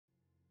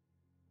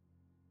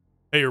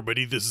Hey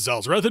everybody, this is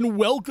Alzorath and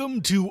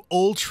welcome to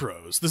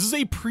Ultros. This is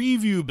a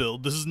preview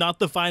build. This is not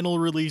the final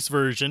release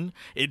version.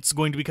 It's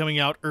going to be coming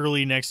out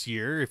early next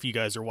year if you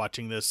guys are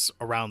watching this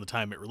around the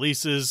time it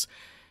releases.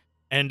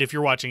 And if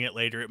you're watching it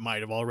later, it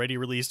might have already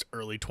released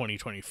early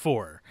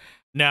 2024.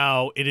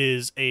 Now, it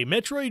is a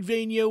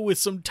Metroidvania with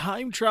some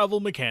time travel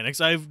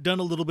mechanics. I've done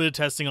a little bit of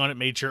testing on it,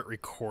 made sure it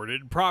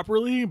recorded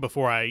properly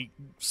before I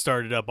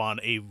started up on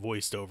a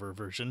voiced over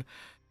version.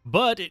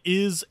 But it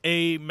is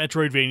a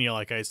Metroidvania,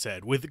 like I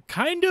said, with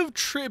kind of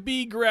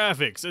trippy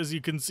graphics, as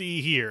you can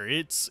see here.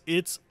 It's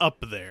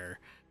up there.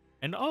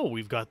 And oh,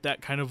 we've got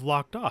that kind of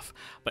locked off.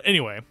 But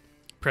anyway,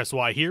 press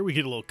Y here, we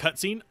get a little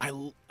cutscene.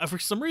 I for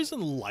some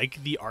reason,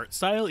 like the art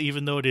style,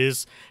 even though it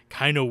is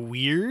kind of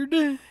weird.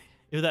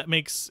 If that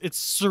makes...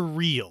 It's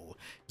surreal.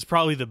 It's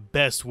probably the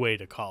best way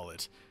to call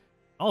it.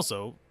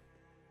 Also,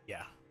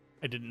 yeah,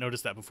 I didn't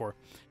notice that before.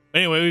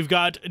 Anyway, we've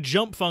got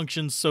jump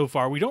functions so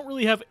far. We don't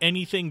really have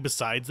anything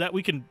besides that.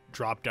 We can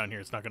drop down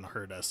here. It's not going to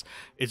hurt us.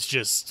 It's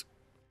just,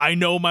 I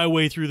know my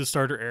way through the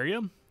starter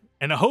area.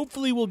 And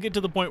hopefully we'll get to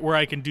the point where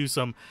I can do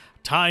some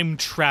time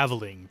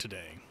traveling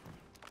today.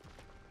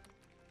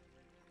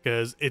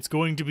 Because it's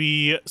going to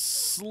be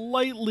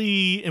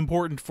slightly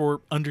important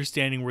for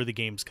understanding where the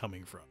game's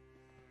coming from.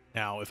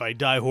 Now, if I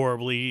die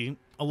horribly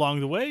along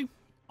the way,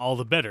 all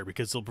the better,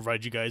 because it'll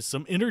provide you guys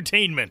some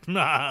entertainment.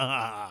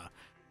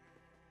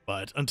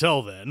 But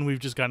until then, we've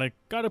just kind of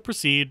got to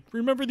proceed.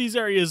 Remember these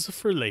areas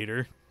for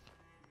later.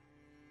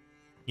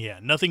 Yeah,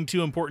 nothing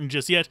too important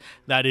just yet.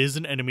 That is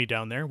an enemy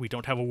down there. We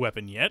don't have a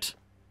weapon yet.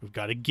 We've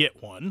got to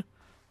get one.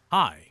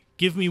 Hi,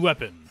 give me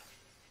weapon.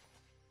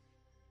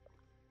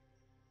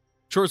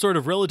 Short sword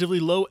of relatively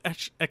low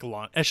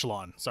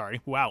echelon.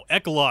 Sorry. Wow,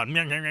 echelon.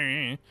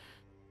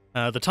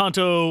 The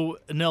Tonto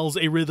knells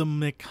a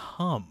rhythmic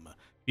hum.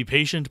 Be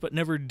patient, but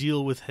never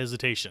deal with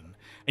hesitation.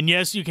 And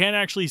yes, you can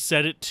actually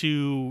set it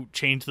to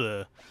change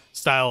the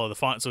style of the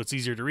font so it's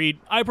easier to read.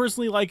 I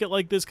personally like it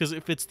like this because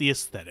it fits the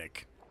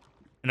aesthetic.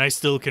 And I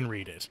still can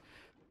read it.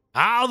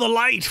 Ow, the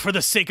light for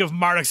the sake of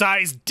Marduk's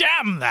eyes.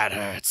 Damn, that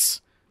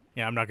hurts.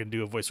 Yeah, I'm not going to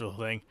do a voice roll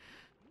thing.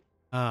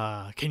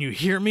 Can you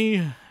hear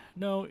me?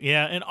 No?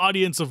 Yeah, an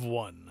audience of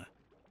one.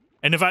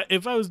 And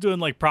if I was doing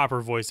like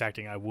proper voice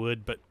acting, I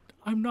would, but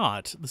I'm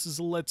not. This is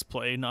a Let's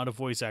Play, not a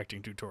voice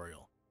acting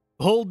tutorial.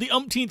 Behold, the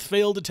umpteenth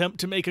failed attempt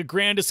to make a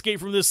grand escape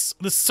from this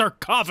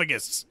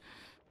sarcophagus.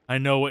 I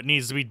know what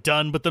needs to be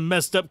done, but the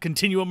messed up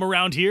continuum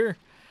around here?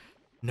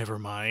 Never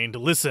mind.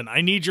 Listen,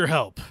 I need your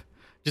help.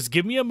 Just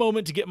give me a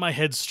moment to get my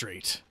head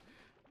straight.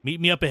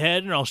 Meet me up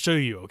ahead and I'll show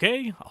you,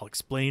 okay? I'll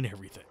explain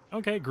everything.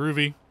 Okay,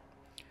 groovy.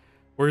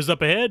 Where's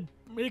up ahead?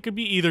 It could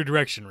be either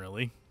direction,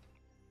 really.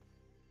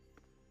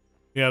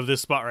 We have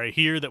this spot right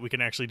here that we can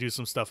actually do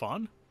some stuff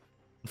on.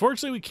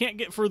 Unfortunately, we can't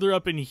get further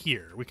up in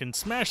here. We can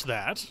smash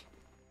that.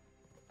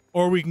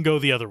 Or we can go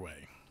the other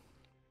way.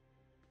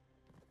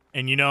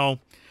 And you know,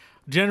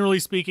 generally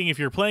speaking, if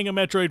you're playing a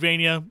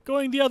Metroidvania,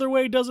 going the other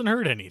way doesn't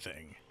hurt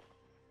anything.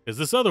 Because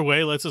this other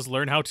way lets us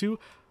learn how to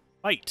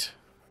fight.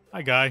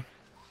 Hi, guy.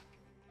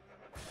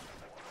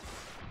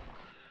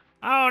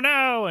 Oh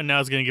no! And now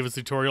it's going to give us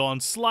a tutorial on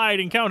slide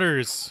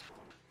encounters.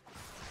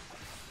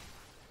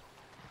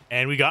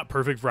 And we got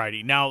perfect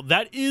variety. Now,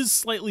 that is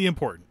slightly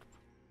important.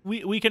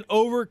 We can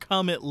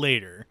overcome it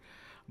later,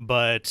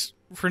 but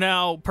for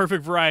now,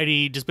 perfect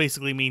variety just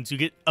basically means you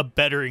get a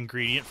better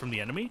ingredient from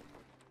the enemy.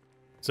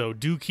 So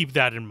do keep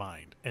that in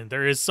mind. And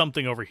there is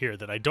something over here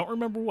that I don't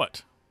remember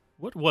what.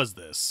 What was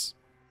this?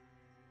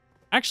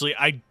 Actually,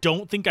 I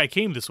don't think I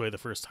came this way the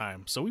first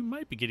time, so we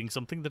might be getting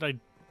something that I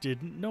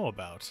didn't know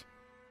about.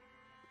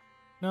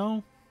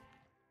 No?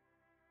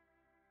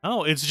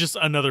 Oh, it's just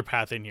another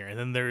path in here. And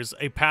then there's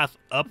a path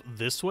up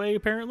this way,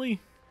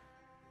 apparently.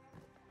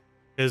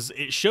 Because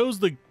it shows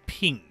the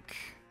pink.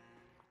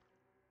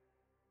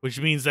 Which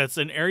means that's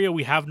an area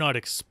we have not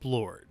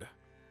explored.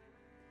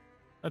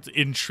 That's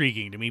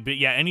intriguing to me. But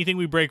yeah, anything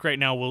we break right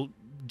now will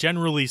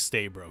generally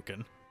stay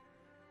broken.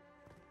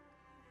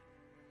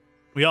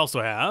 We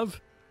also have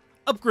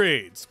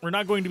upgrades. We're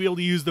not going to be able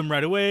to use them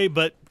right away,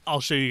 but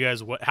I'll show you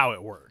guys how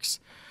it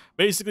works.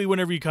 Basically,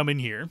 whenever you come in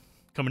here,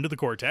 come into the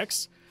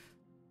Cortex,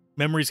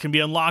 memories can be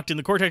unlocked in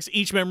the Cortex.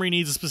 Each memory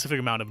needs a specific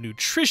amount of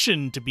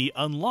nutrition to be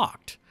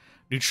unlocked.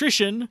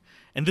 Nutrition,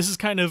 and this is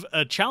kind of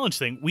a challenge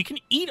thing, we can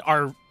eat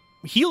our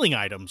healing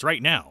items right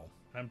now.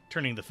 I'm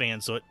turning the fan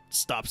so it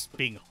stops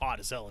being hot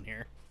as hell in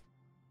here.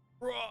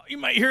 You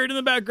might hear it in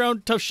the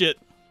background. Tough shit.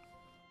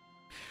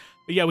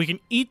 But yeah, we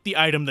can eat the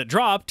item that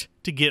dropped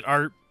to get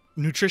our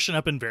nutrition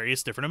up in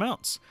various different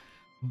amounts.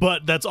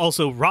 But that's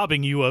also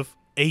robbing you of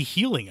a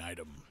healing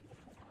item.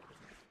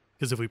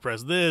 Because if we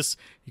press this,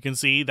 you can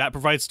see that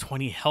provides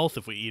 20 health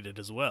if we eat it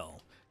as well.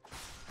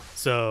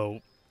 So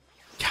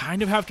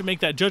kind of have to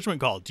make that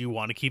judgment call. Do you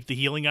want to keep the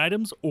healing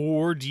items,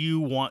 or do you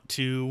want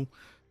to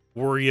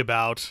worry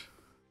about...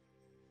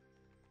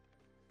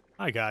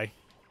 Hi, guy.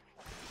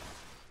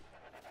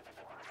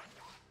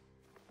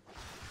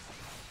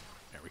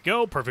 There we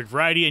go. Perfect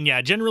variety. And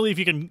yeah, generally if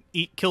you can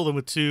kill them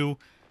with 2...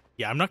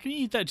 Yeah, I'm not going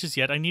to eat that just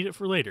yet. I need it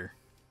for later.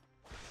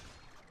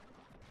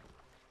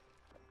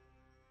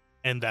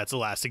 And that's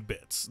elastic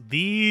bits.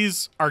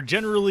 These are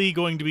generally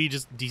going to be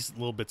just decent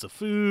little bits of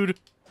food.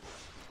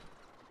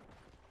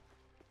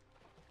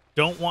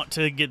 Don't want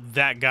to get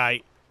that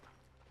guy,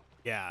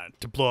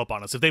 to blow up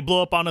on us. If they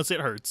blow up on us, it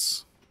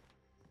hurts.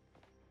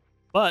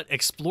 But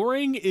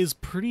exploring is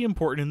pretty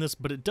important in this,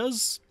 but it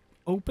does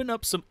open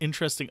up some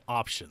interesting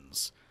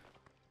options.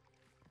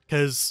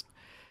 Because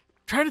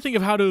trying to think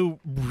of how to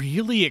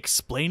really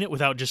explain it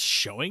without just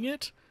showing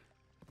it.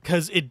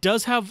 Because it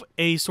does have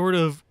a sort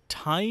of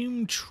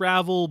time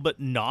travel but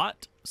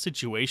not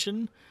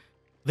situation.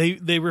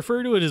 They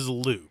refer to it as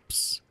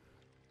loops.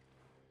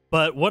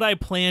 But what I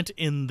plant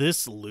in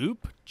this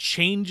loop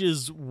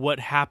changes what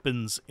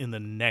happens in the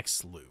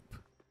next loop.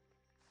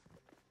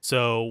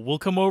 So we'll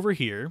come over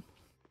here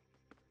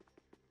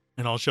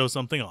and I'll show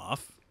something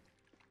off.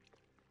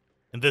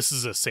 And this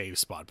is a save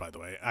spot, by the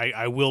way.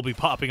 I will be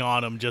popping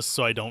on them just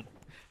so I don't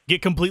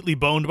get completely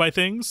boned by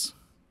things.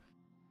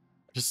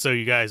 Just so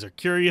you guys are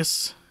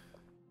curious.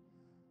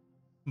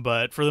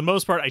 But for the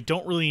most part, I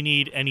don't really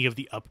need any of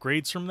the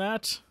upgrades from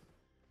that.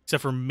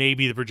 Except for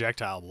maybe the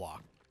projectile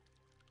block.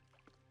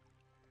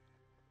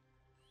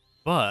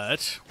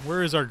 But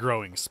where is our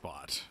growing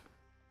spot?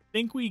 I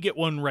think we get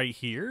one right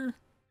here.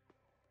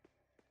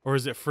 Or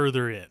is it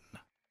further in?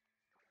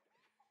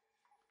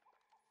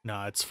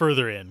 No, it's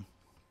further in.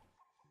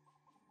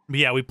 But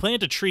yeah, we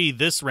plant a tree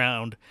this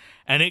round,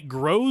 and it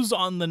grows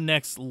on the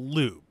next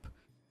loop.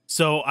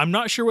 So I'm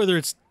not sure whether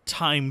it's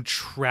time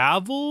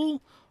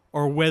travel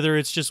or whether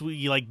it's just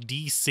we like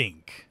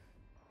desync.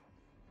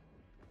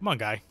 Come on,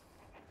 guy.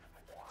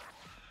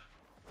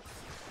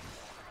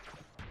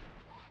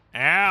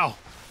 Ow!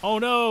 Oh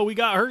no, we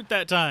got hurt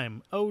that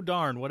time. Oh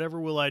darn, whatever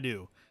will I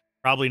do?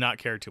 Probably not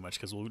care too much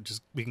because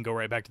we can go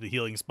right back to the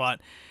healing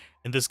spot,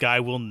 and this guy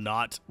will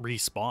not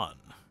respawn.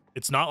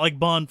 It's not like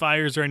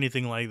bonfires or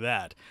anything like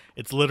that.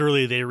 It's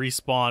literally they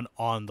respawn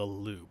on the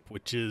loop,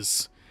 which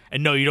is...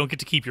 And no, you don't get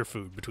to keep your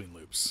food between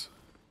loops.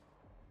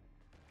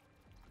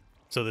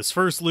 So this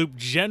first loop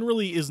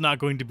generally is not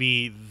going to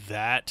be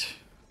that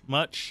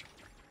much.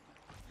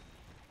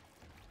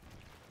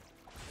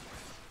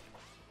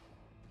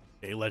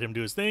 Okay, let him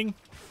do his thing.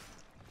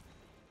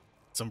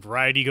 Some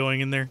variety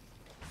going in there.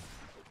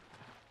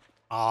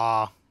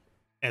 Ah,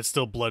 and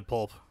still blood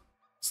pulp.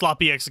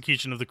 Sloppy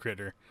execution of the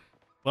critter.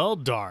 Well,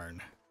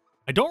 darn.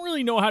 I don't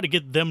really know how to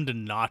get them to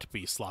not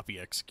be sloppy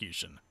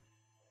execution.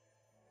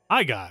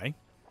 Hi, guy.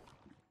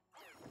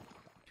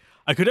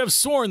 I could have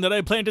sworn that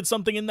I planted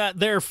something in that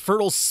there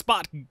fertile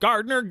spot,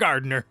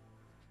 gardener.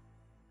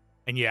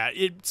 And yeah,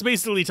 it's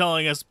basically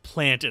telling us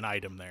plant an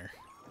item there.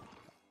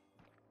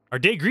 Our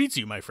day greets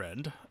you, my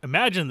friend.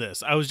 Imagine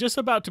this. I was just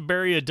about to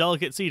bury a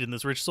delicate seed in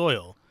this rich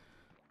soil.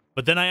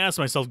 But then I asked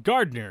myself,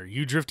 gardener,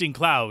 you drifting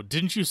cloud,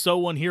 didn't you sow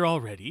one here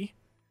already?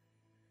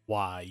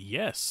 Why,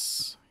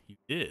 yes, you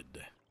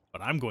did.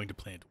 But I'm going to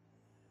plant.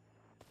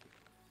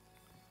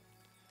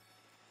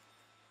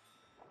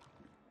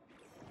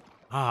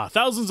 Ah,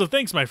 thousands of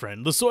thanks, my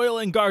friend. The soil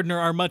and gardener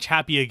are much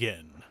happy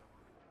again.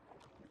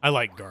 I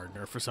like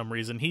Gardener for some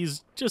reason.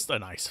 He's just a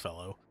nice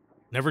fellow.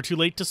 Never too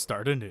late to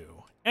start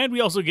anew. And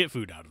we also get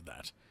food out of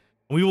that.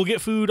 We will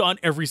get food on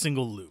every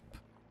single loop.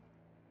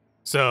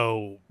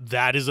 So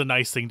that is a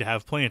nice thing to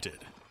have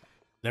planted.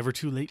 Never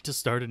too late to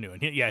start anew.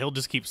 And yeah, he'll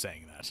just keep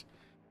saying that.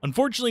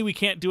 Unfortunately, we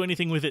can't do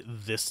anything with it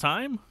this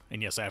time.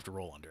 And yes, I have to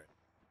roll under it.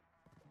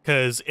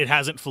 Because it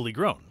hasn't fully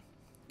grown.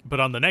 But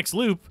on the next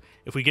loop,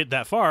 if we get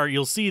that far,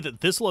 you'll see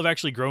that this will have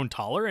actually grown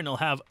taller and it'll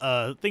have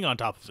a thing on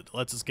top of it that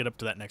lets us get up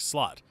to that next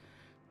slot.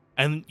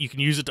 And you can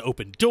use it to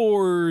open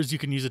doors, you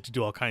can use it to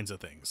do all kinds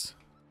of things.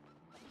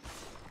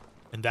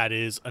 And that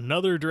is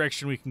another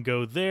direction we can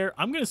go there.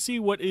 I'm going to see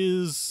what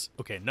is...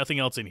 Okay, nothing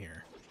else in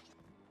here.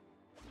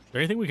 Is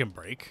there anything we can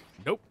break?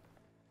 Nope.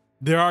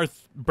 There are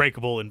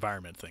breakable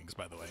environment things,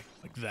 by the way,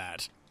 like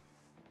that.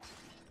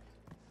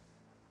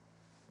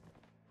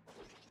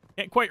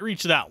 Can't quite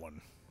reach that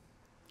one.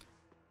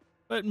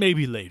 But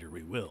maybe later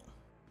we will.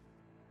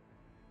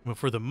 But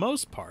for the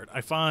most part,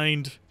 I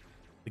find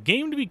the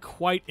game to be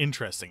quite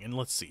interesting. And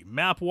let's see,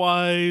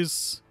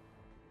 map-wise,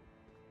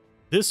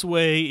 this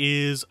way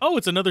is... Oh,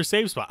 it's another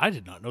save spot. I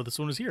did not know this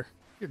one was here.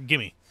 Here,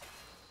 gimme.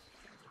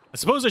 I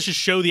suppose I should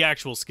show the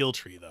actual skill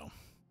tree, though.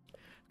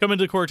 Come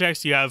into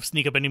Cortex, you have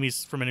sneak up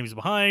enemies from enemies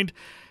behind,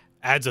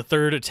 adds a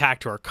third attack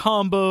to our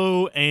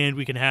combo, and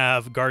we can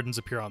have gardens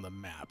appear on the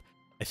map.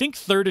 I think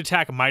third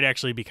attack might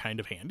actually be kind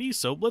of handy,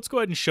 so let's go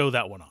ahead and show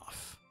that one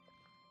off.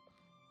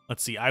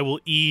 Let's see, I will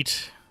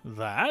eat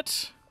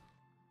that,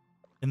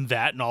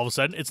 and all of a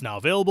sudden it's now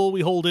available.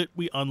 We hold it,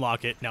 we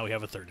unlock it, now we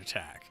have a third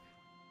attack.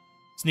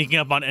 Sneaking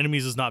up on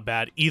enemies is not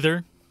bad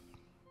either,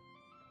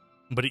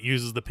 but it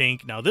uses the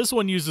pink. Now this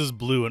one uses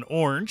blue and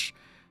orange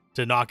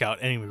to knock out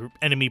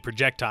enemy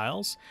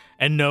projectiles.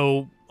 And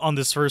no, on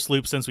this first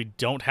loop, since we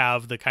don't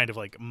have the kind of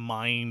like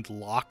mind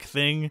lock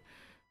thing,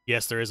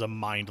 yes, there is a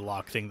mind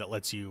lock thing that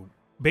lets you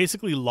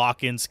basically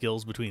lock in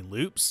skills between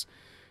loops.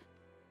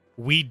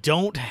 We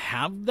don't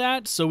have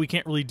that, so we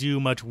can't really do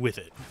much with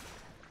it.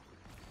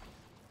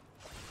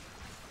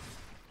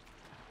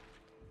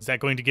 Is that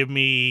going to give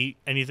me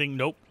anything?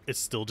 Nope. It's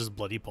still just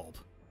bloody pulp.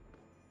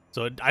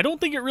 So I don't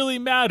think it really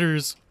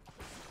matters.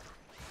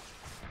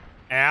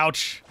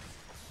 Ouch.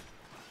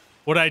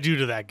 What did I do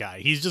to that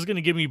guy? He's just going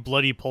to give me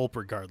bloody pulp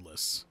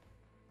regardless.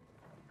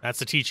 That's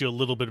to teach you a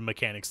little bit of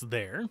mechanics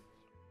there.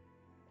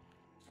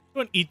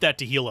 Go and eat that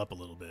to heal up a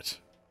little bit.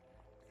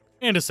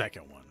 And a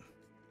second one.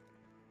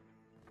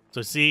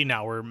 So see,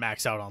 now we're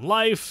maxed out on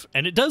life.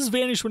 And it does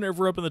vanish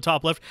whenever we're up in the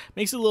top left.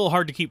 Makes it a little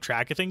hard to keep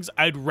track of things.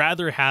 I'd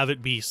rather have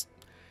it be...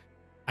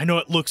 I know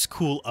it looks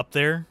cool up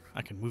there.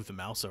 I can move the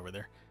mouse over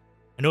there.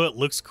 I know it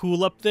looks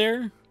cool up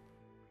there.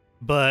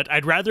 But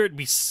I'd rather it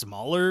be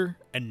smaller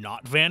and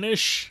not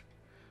vanish.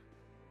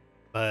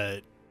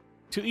 But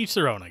to each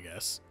their own, I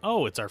guess.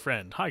 Oh, it's our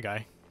friend. Hi,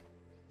 guy.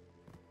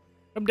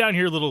 Come down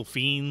here, little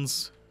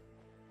fiends.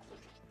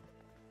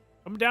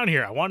 Come down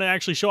here. I want to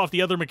actually show off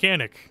the other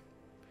mechanic.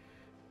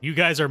 You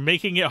guys are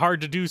making it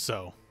hard to do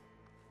so.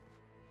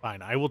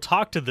 Fine, I will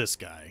talk to this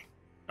guy.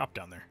 Drop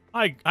down there.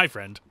 Hi,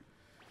 friend.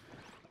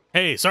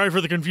 Hey, sorry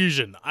for the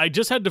confusion. I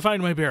just had to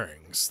find my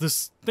bearings.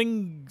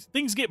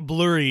 Things get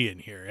blurry in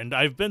here, and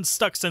I've been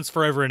stuck since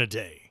forever and a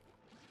day.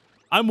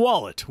 I'm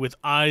Wallet, with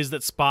eyes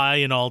that spy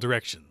in all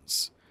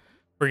directions.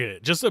 Forget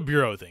it, just a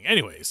bureau thing.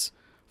 Anyways,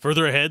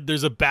 further ahead,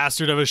 there's a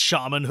bastard of a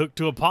shaman hooked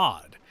to a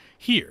pod.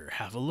 Here,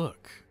 have a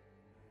look.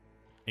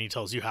 And he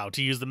tells you how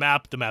to use the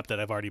map that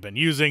I've already been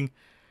using,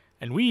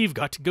 and we've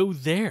got to go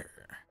there.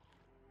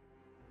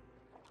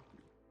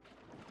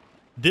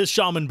 This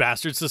shaman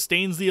bastard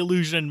sustains the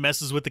illusion and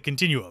messes with the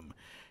continuum,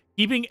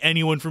 keeping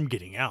anyone from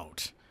getting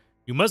out.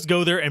 You must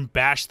go there and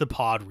bash the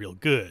pod real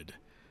good.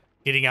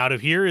 Getting out of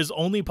here is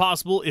only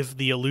possible if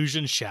the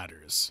illusion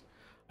shatters.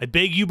 I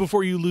beg you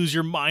before you lose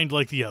your mind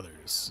like the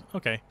others.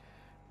 Okay.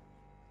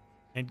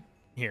 And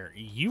here,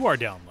 you are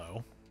down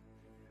low.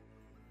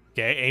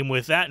 Okay, aim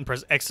with that and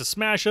press X to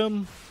smash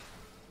him.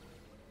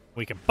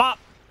 We can pop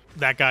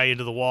that guy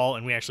into the wall,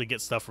 and we actually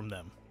get stuff from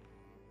them.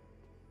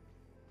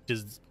 Which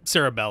is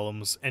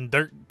cerebellums, and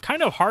they're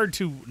kind of hard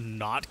to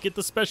not get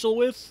the special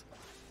with.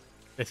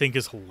 I think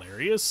is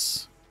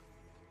hilarious.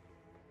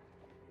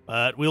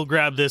 But we'll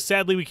grab this.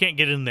 Sadly, we can't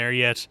get in there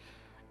yet.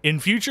 In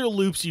future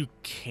loops, you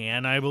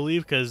can, I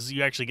believe, because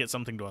you actually get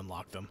something to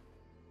unlock them.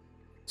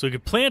 So we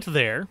could plant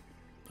there.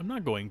 I'm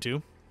not going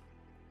to.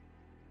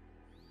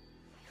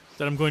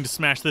 Instead, I'm going to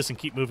smash this and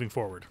keep moving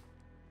forward.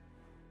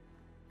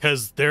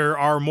 Because there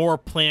are more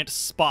plant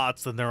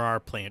spots than there are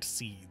plant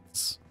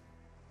seeds.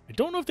 I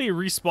don't know if they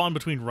respawn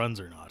between runs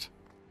or not.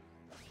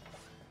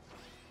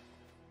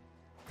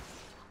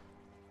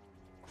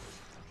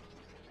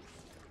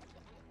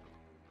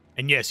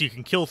 And yes, you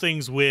can kill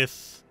things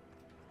with...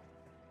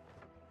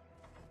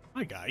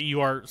 My guy,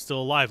 you are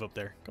still alive up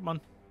there. Come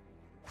on.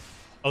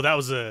 Oh, that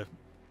was a...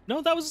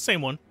 No, that was the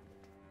same one.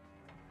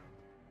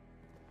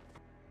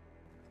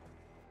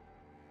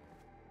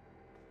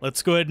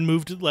 Let's go ahead and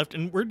move to the left.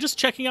 And we're just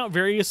checking out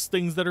various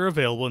things that are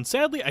available. And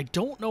sadly, I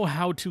don't know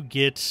how to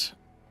get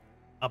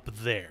up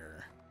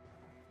there.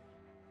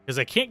 Because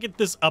I can't get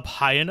this up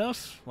high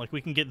enough. Like,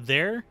 we can get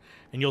there.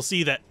 And you'll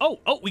see that... Oh,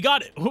 we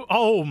got it.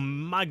 Oh,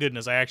 my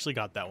goodness. I actually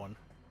got that one.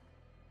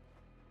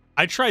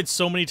 I tried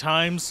so many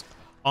times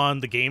on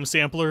the game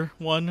sampler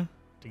one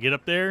to get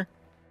up there.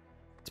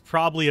 It's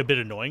probably a bit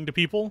annoying to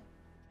people.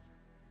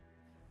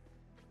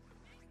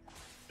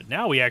 But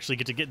now we actually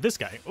get to get this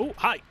guy. Oh,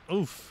 hi.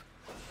 Oof.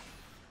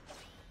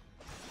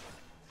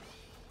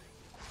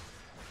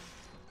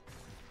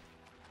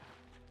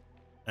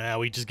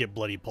 We just get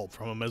bloody pulp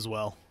from him as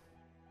well.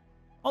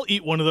 I'll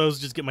eat one of those,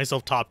 just get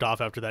myself topped off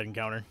after that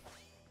encounter.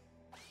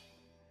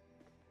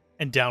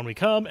 And down we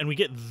come, and we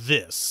get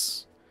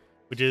this,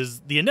 which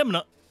is the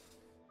Anemnon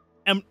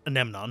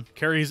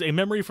carries a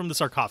memory from the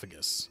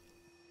sarcophagus.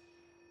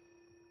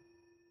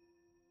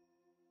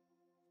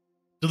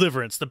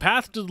 Deliverance. The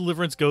path to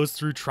deliverance goes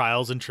through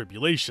trials and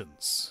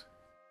tribulations.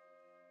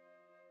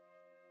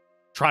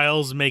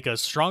 Trials make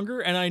us stronger,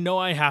 and I know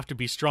I have to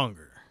be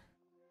stronger.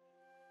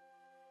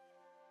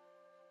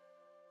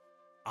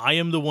 I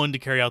am the one to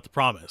carry out the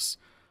promise.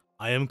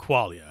 I am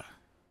Qualia.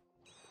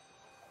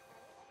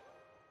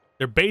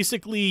 They're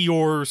basically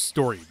your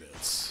story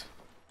bits.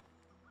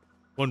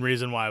 One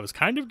reason why I was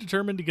kind of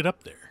determined to get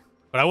up there.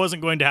 But I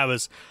wasn't going to have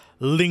us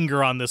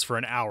linger on this for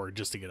an hour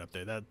just to get up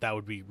there. That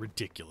would be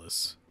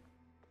ridiculous.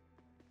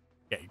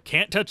 Yeah, you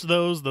can't touch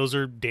those. Those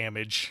are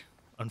damage,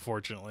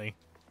 unfortunately.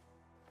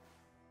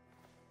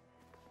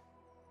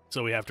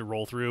 So we have to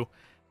roll through.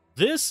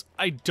 This,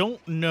 I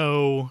don't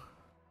know...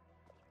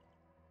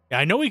 Yeah,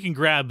 I know we can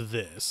grab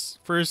this.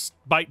 First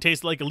bite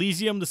tastes like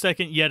Elysium. The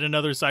second, yet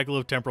another cycle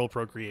of temporal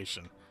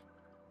procreation.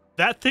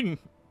 That thing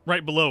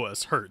right below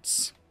us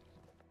hurts.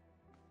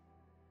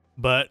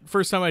 But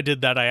first time I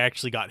did that, I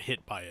actually got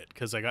hit by it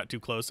because I got too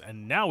close.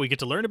 And now we get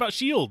to learn about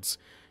shields.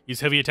 Use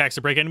heavy attacks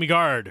to break enemy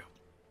guard.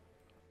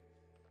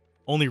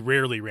 Only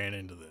rarely ran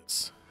into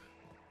this.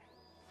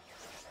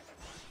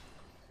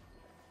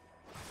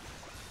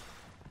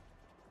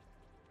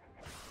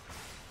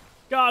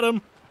 Got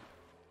him.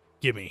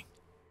 Gimme.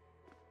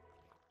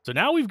 So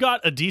now we've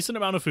got a decent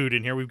amount of food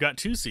in here. We've got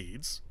 2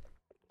 seeds.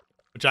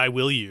 which I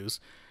will use.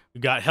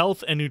 We've got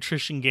health and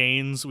nutrition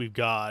gains. We've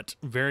got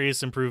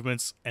various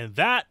improvements, and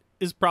that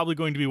is probably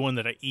going to be one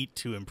that I eat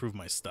to improve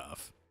my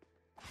stuff.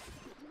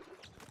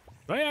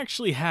 Do I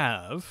actually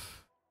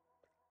have...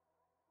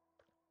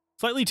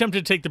 Slightly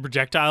tempted to take the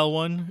projectile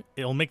one.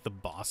 It'll make the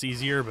boss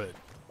easier, but...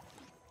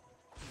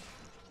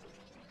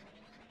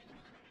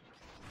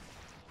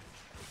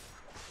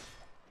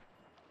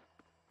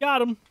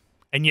 Got him.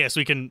 And yes,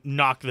 we can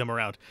knock them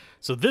around.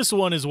 So this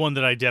one is one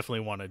that I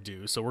definitely want to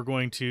do. So we're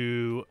going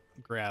to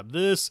grab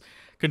this.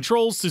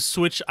 Controls to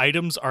switch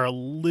items are a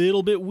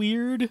little bit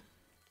weird,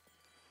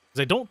 because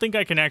I don't think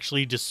I can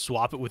actually just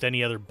swap it with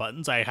any other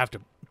buttons. I have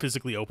to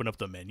physically open up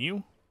the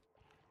menu,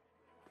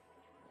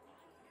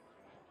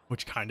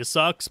 which kind of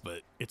sucks,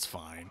 but it's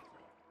fine.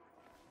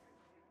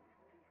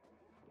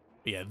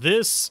 But yeah,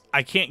 this,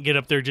 I can't get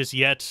up there just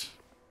yet,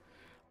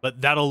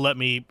 but that'll let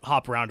me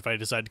hop around if I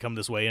decide to come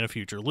this way in a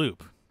future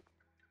loop.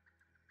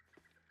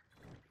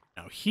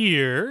 Now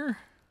here,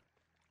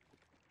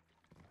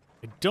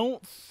 I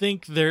don't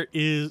think there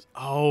is...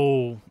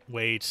 Oh,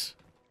 wait.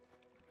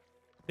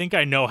 I think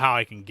I know how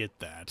I can get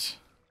that.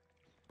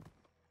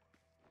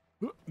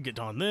 Get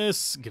on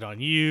this, get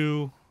on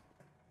you.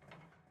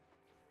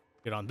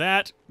 Get on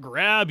that,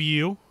 grab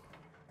you.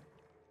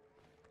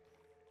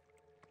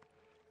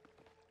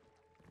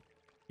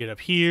 Get up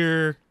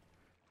here.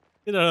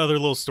 Get another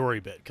little story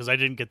bit, because I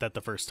didn't get that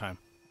the first time.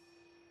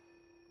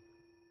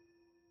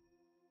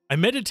 I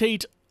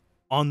meditate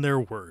on their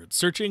words,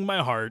 searching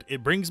my heart.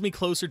 It brings me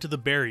closer to the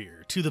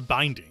barrier, to the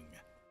binding.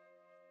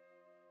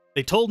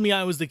 They told me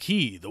I was the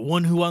key, the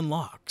one who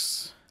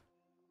unlocks.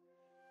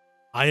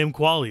 I am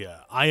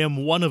Qualia. I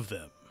am one of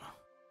them.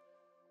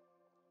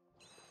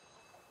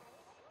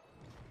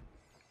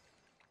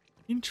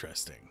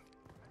 Interesting.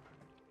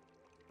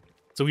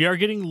 So we are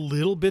getting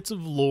little bits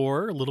of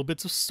lore, little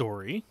bits of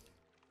story.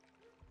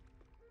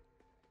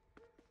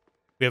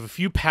 We have a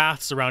few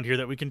paths around here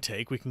that we can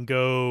take. We can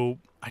go...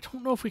 I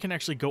don't know if we can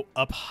actually go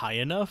up high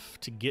enough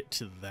to get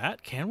to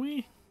that. Can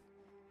we?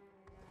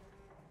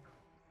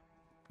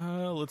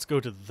 Let's go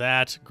to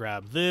that.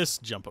 Grab this.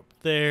 Jump up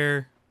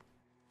there.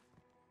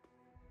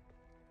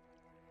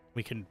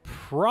 We can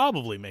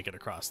probably make it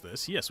across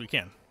this. Yes, we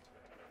can.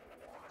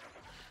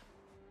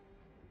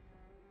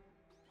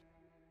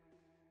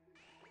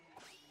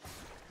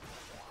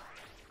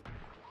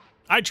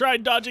 I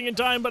tried dodging in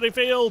time, but I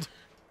failed.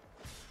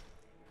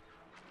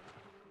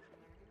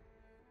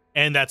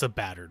 And that's a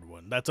battered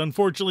one. That's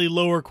unfortunately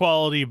lower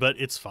quality, but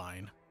it's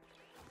fine.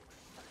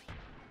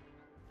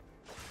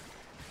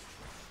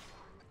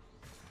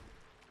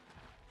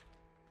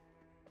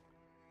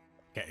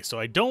 Okay, so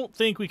I don't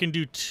think we can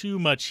do too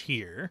much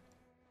here.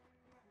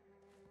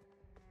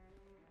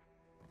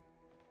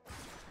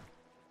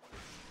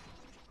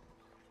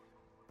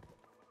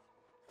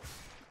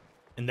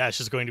 And that's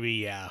just going to be,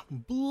 yeah,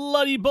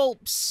 bloody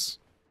bulbs.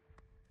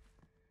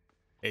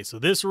 Okay, so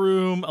this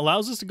room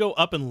allows us to go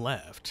up and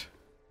left.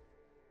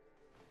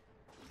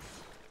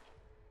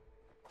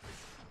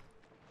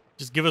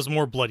 Just give us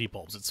more bloody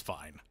bulbs, it's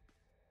fine.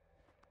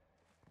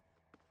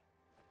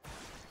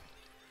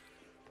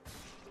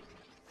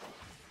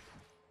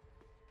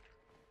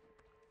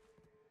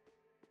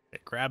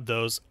 Okay, grab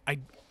those. I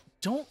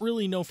don't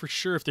really know for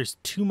sure if there's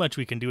too much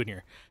we can do in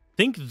here. I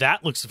think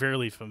that looks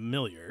fairly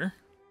familiar.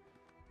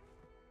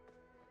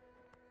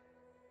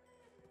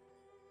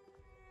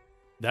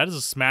 That is a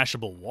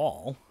smashable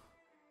wall.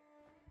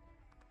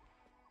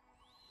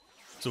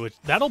 So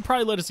that'll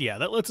probably let us, yeah,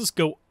 that lets us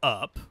go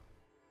up.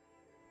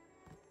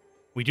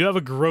 We do have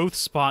a growth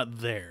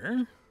spot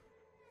there.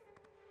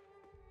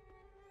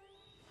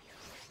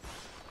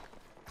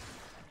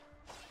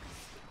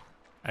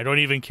 I don't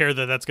even care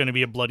that that's going to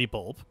be a bloody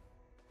pulp.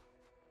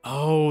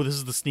 Oh, this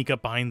is the sneak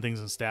up behind things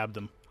and stab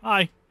them.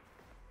 Hi.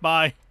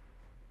 Bye.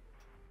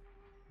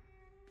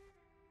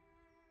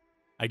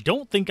 I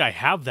don't think I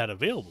have that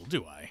available,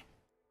 do I?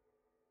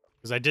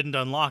 Because I didn't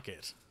unlock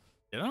it.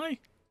 Did I?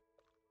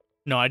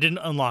 No, I didn't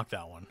unlock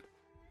that one.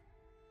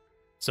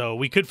 So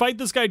we could fight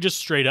this guy just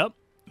straight up.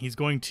 He's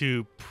going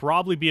to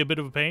probably be a bit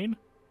of a pain.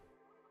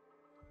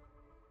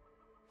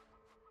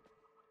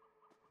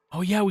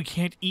 Oh yeah, we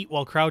can't eat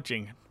while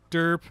crouching.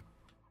 Derp.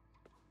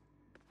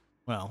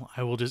 Well,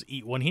 I will just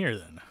eat one here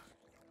then.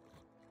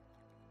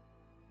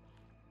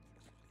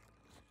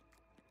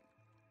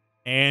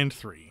 And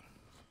 3.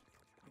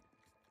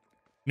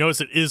 Notice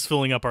it is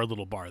filling up our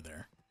little bar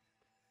there.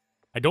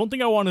 I don't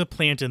think I want to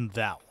plant in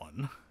that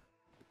one.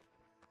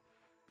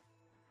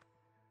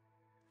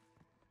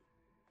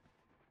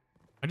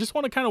 I just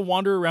want to kind of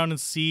wander around and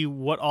see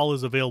what all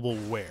is available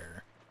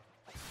where.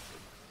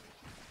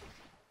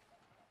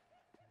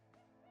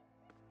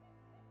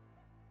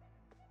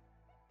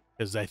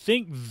 Because I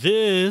think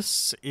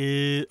this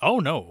is... Oh,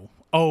 no.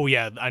 Oh,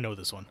 yeah, I know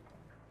this one.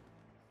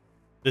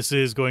 This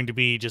is going to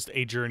be just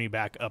a journey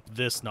back up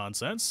this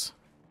nonsense.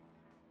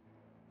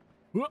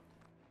 Whoop.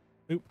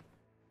 Oop.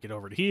 Get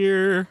over to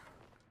here.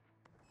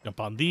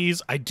 Jump on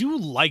these. I do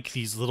like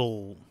these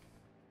little...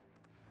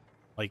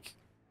 like...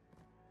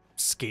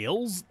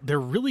 scales. They're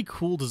really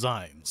cool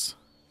designs.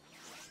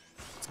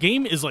 This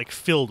game is like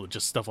filled with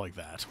just stuff like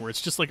that, where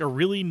it's just like a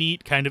really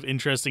neat kind of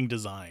interesting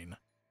design.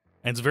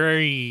 And it's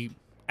very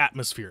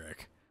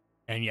atmospheric.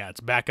 And yeah,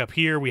 it's back up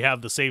here. We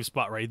have the save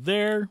spot right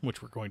there,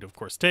 which we're going to, of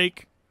course,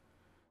 take.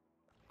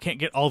 Can't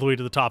get all the way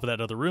to the top of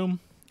that other room.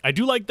 I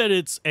do like that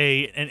it's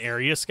an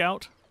area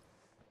scout.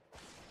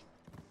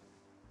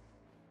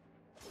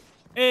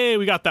 Hey,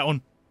 we got that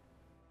one.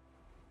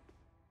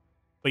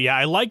 But yeah,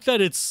 I like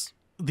that it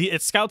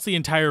scouts the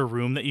entire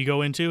room that you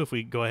go into. If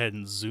we go ahead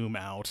and zoom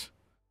out,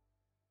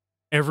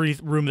 every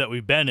room that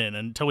we've been in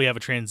until we have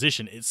a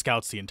transition, it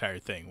scouts the entire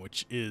thing,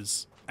 which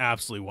is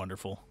absolutely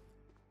wonderful.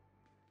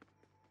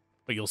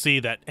 But you'll see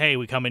that, hey,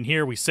 we come in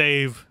here, we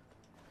save.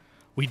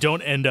 We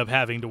don't end up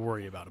having to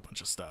worry about a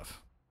bunch of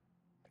stuff.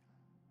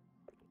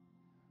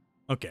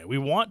 Okay, we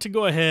want to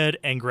go ahead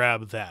and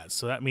grab that.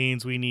 So that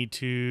means we need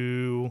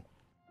to...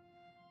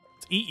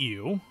 Let's eat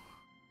you.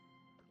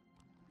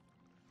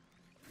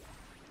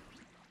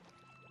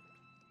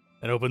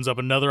 That opens up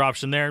another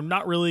option there.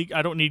 Not really,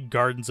 I don't need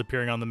gardens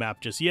appearing on the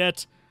map just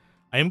yet.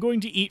 I am going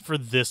to eat for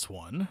this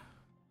one.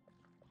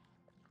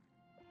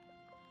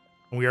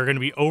 We are going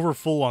to be over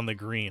full on the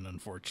green,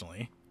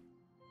 unfortunately.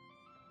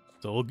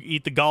 So we'll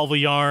eat the Galva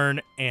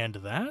Yarn and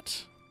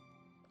that.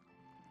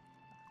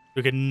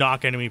 We can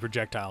knock enemy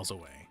projectiles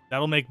away.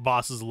 That'll make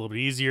bosses a little bit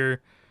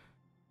easier.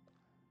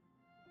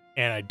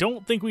 And I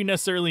don't think we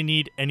necessarily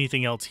need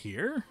anything else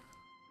here.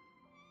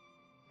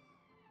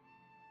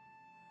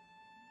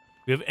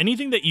 We have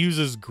anything that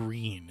uses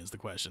green is the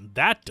question.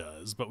 That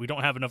does, but we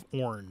don't have enough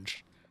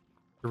orange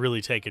to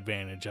really take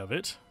advantage of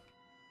it.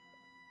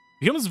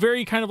 It becomes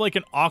very kind of like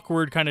an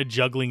awkward kind of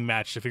juggling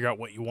match to figure out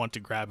what you want to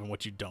grab and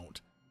what you don't.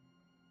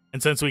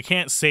 And since we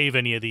can't save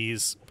any of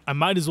these, I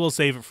might as well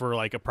save it for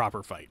like a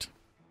proper fight.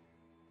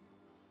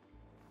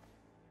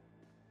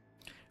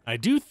 I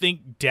do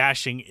think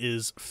dashing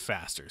is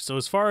faster. So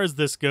as far as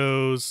this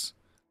goes,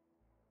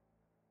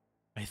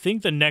 I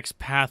think the next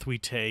path we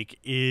take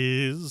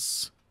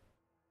is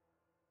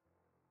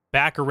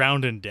back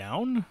around and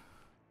down.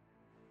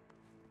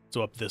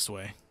 So up this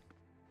way.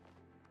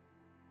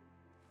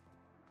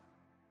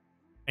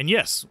 And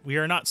yes, we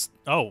are not...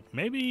 Oh,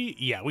 maybe...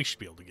 Yeah, we should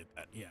be able to get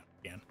that. Yeah,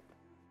 we can.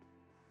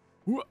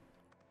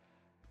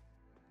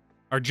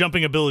 Our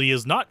jumping ability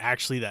is not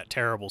actually that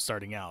terrible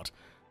starting out.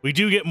 We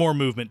do get more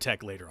movement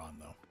tech later on,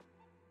 though.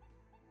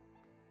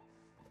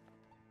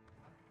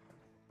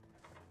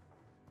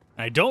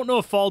 I don't know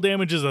if fall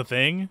damage is a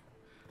thing.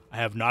 I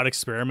have not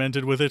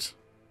experimented with it.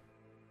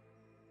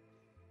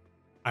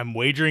 I'm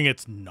wagering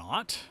it's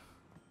not.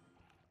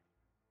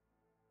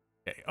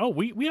 Okay. Oh,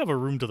 we have a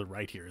room to the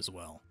right here as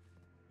well.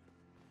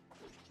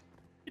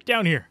 Get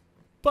down here.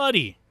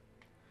 Buddy.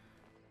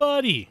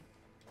 Buddy.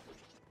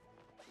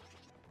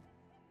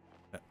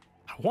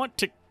 I want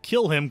to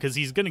kill him because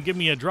he's going to give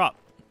me a drop.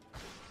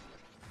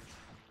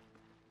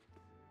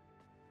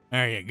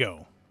 There you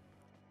go.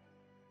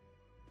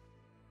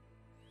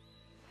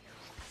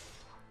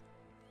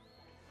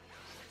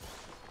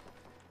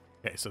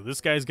 Okay, so this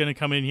guy's going to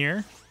come in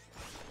here.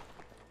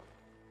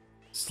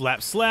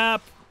 Slap,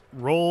 slap.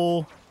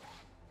 Roll.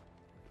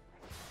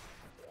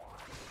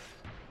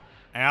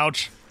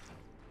 Ouch.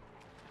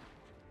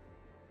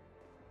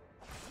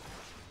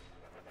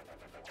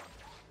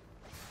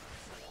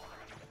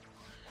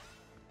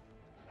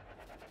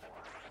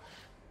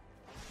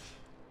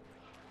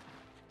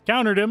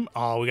 Countered him.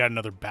 Oh, we got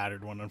another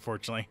battered one,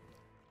 unfortunately.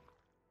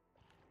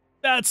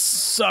 That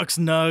sucks,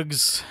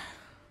 Nugs.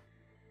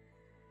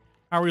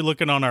 How are we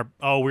looking on our...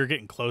 Oh, we're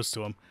getting close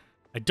to him.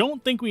 I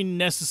don't think we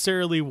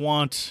necessarily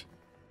want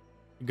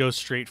to go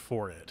straight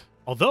for it.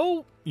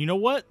 Although, you know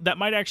what? That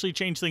might actually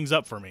change things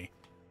up for me.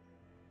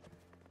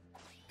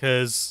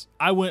 Because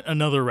I went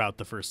another route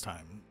the first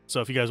time.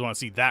 So if you guys want to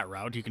see that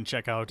route, you can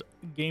check out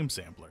Game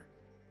Sampler.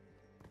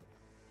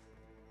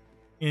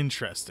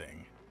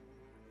 Interesting.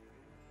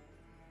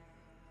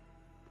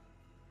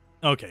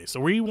 Okay, so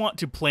we want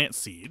to plant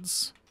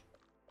seeds.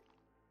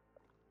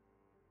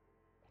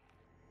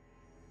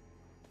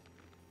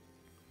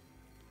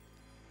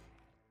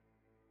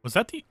 Was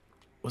that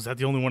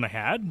the only one I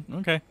had?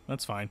 Okay,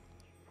 that's fine.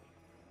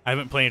 I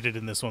haven't planted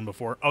in this one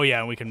before. Oh yeah,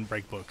 and we can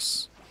break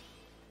books.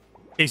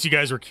 In case you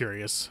guys were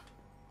curious.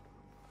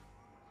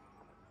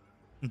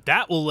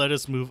 That will let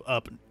us move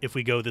up if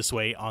we go this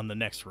way on the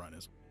next run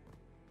as well.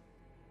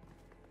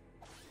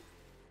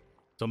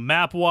 So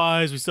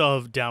map-wise, we still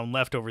have down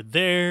left over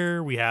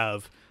there. We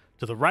have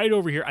to the right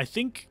over here. I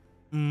think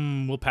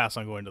we'll pass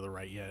on going to the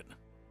right yet.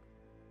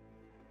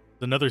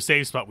 Another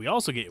save spot. We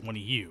also get one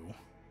of you.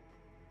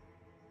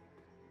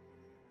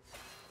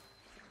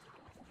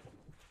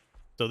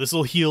 So this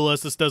will heal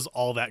us. This does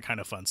all that kind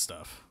of fun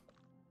stuff.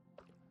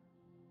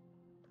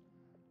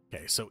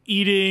 Okay, so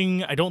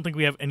eating. I don't think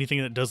we have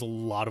anything that does a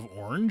lot of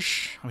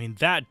orange. I mean,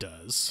 that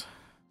does.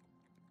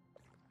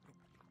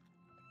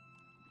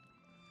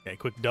 Okay,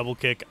 quick double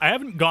kick. I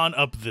haven't gone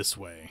up this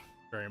way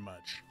very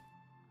much.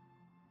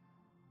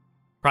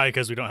 Probably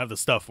because we don't have the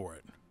stuff for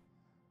it.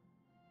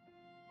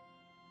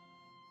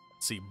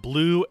 Let's see,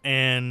 blue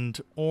and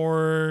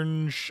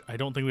orange. I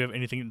don't think we have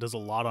anything that does a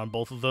lot on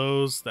both of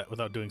those that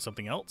without doing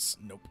something else.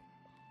 Nope.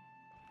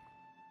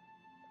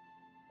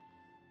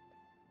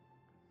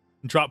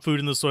 Drop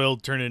food in the soil,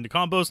 turn it into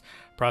compost.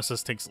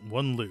 Process takes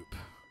 1 loop.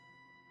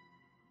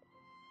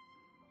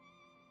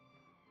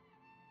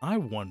 I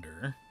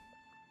wonder...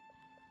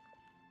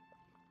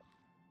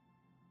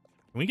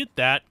 Can we get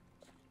that?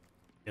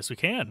 Yes, we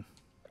can.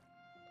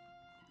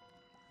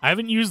 I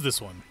haven't used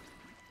this one.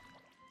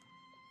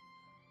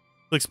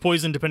 Clicks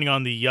poison depending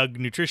on the Yug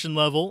nutrition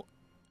level.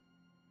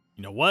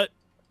 You know what?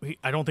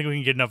 I don't think we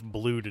can get enough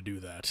blue to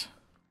do that.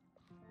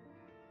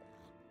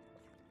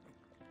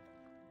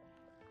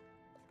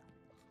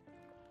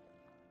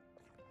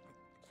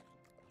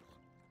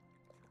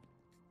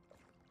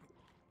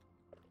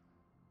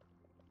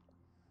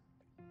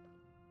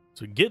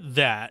 So we get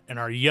that, and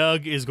our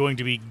Yug is going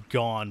to be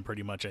gone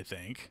pretty much, I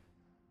think.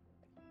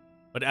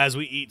 But as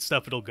we eat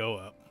stuff, it'll go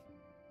up.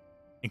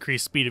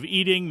 Increased speed of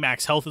eating,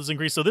 max health is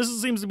increased. So this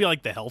seems to be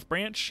like the health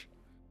branch.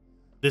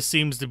 This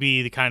seems to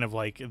be the kind of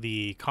like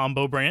the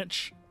combo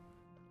branch.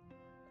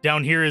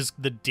 Down here is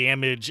the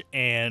damage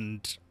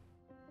and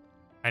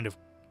kind of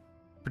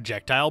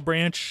projectile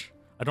branch.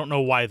 I don't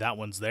know why that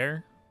one's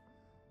there.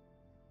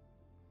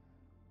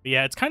 But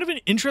yeah, it's kind of an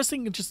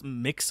interesting just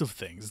mix of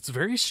things. It's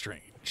very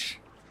strange.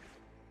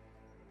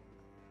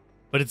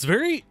 But it's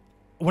very...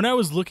 When I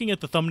was looking at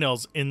the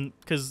thumbnails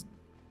because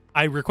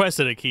I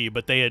requested a key,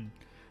 but they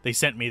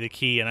sent me the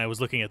key, and I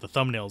was looking at the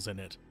thumbnails in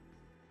it.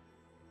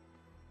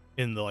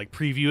 In the, like,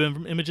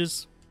 preview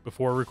images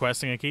before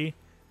requesting a key.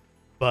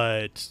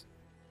 But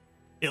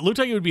it looked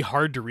like it would be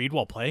hard to read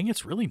while playing.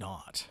 It's really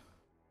not.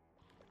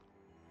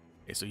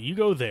 Okay, so you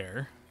go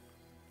there.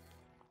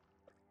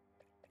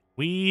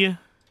 We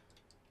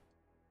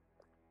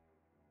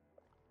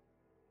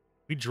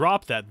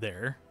drop that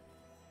there.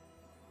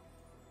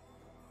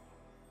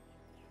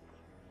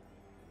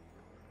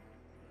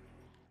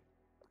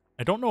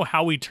 I don't know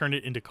how we turn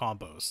it into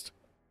compost.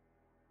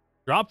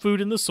 Drop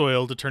food in the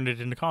soil to turn it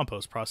into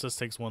compost. Process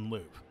takes 1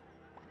 loop.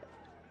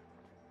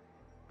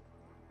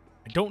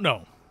 I don't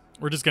know.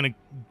 We're just going to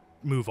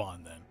move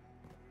on then.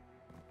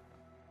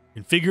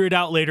 You can figure it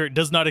out later. It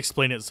does not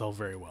explain itself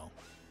very well.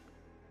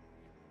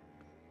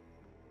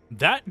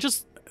 That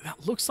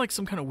looks like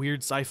some kind of weird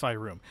sci-fi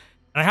room.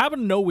 And I happen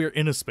to know we're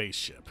in a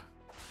spaceship.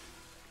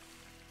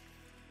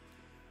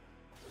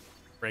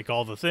 Break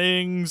all the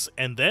things,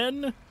 and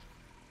then...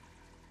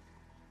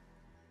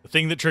 the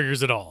thing that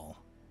triggers it all.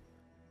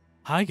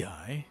 Hi,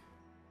 guy.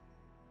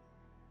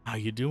 How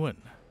you doing?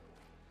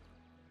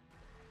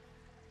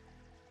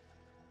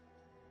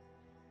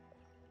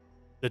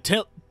 The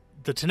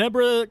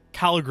Tenebra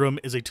Caligram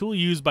is a tool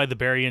used by the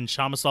Barian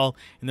Shamisal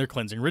in their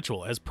cleansing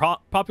ritual. It has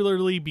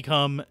popularly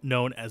become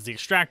known as the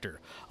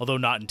Extractor. Although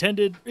not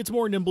intended, its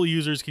more nimble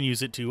users can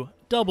use it to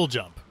double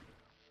jump.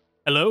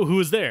 Hello, who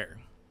is there?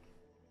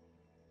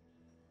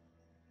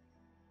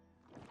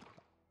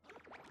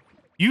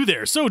 You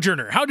there,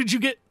 Sojourner. How did you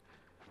get...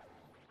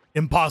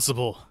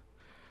 Impossible.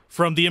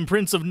 From the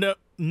imprints of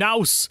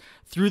Naus,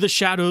 through the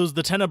shadows,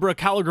 the Tenebra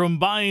Caligram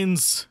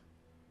binds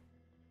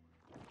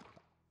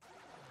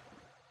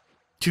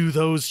to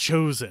those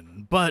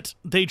chosen. But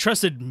they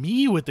trusted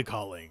me with the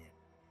calling.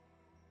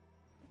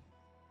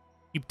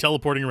 Keep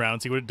teleporting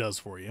around, see what it does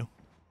for you.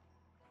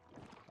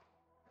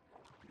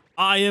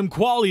 I am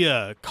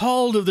Qualia,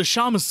 called of the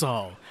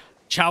Shamisal,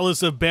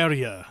 Chalice of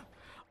Beria.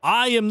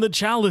 I am the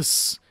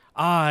Chalice.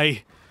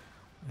 I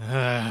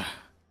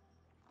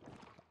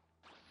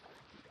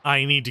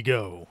need to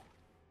go.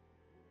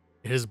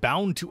 It is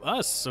bound to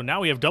us, so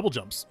now we have double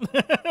jumps.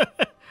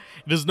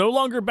 It is no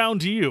longer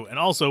bound to you. And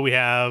also we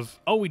have...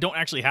 oh, we don't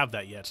actually have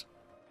that yet.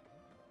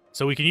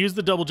 So we can use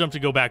the double jump to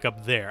go back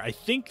up there. I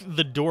think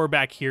the door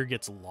back here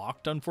gets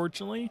locked,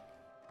 unfortunately.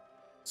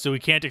 So we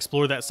can't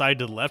explore that side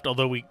to the left,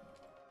 although we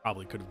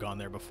probably could have gone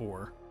there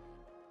before.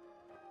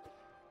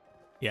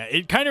 Yeah,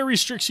 it kind of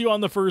restricts you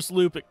on the first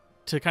loop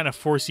to kind of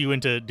force you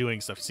into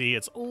doing stuff. See,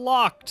 it's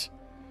locked.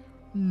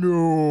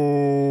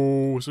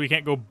 No. So we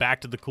can't go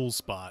back to the cool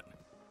spot.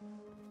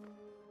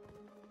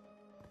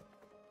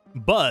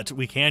 But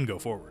we can go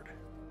forward.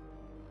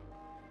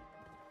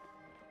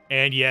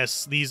 And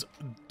yes, these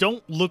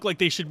don't look like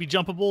they should be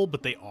jumpable,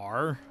 but they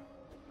are.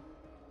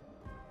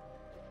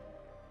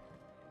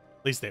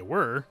 At least they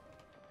were.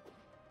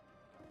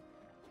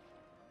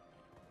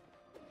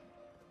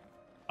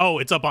 Oh,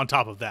 it's up on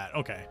top of that.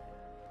 Okay.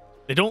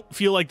 They don't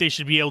feel like they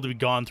should be able to be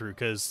gone through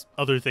because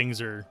other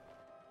things are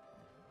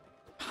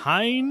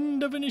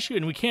kind of an issue,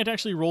 and we can't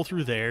actually roll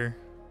through there.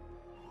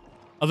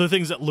 Other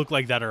things that look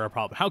like that are a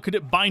problem. How could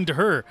it bind to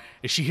her?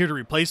 Is she here to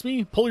replace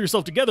me? Pull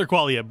yourself together,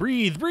 Qualia.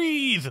 Breathe,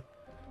 breathe.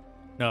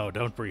 No,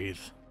 don't breathe.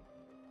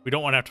 We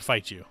don't want to have to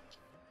fight you.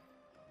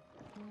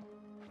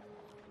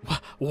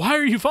 Why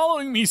are you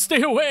following me?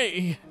 Stay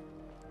away.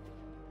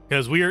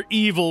 Because we are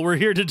evil. We're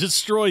here to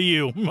destroy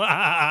you.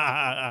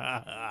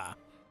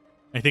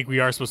 I think we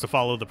are supposed to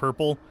follow the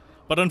purple.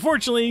 But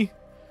unfortunately,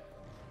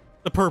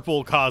 the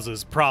purple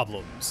causes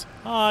problems.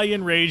 Ah,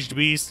 enraged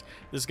beast.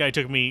 This guy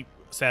took me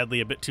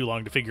sadly a bit too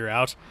long to figure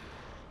out.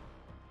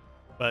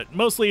 But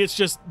mostly it's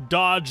just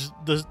dodge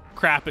the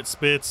crap it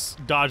spits,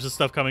 dodge the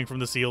stuff coming from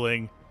the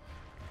ceiling,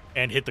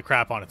 and hit the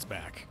crap on its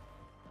back.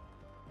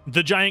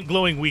 The giant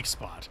glowing weak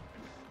spot.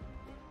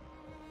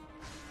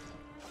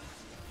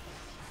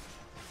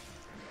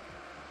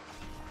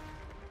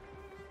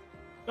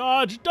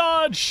 Dodge,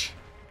 dodge!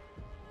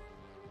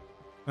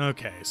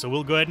 Okay, so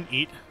we'll go ahead and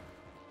eat.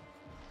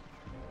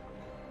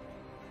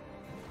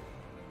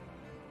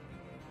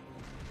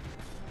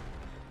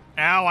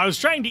 Ow, I was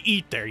trying to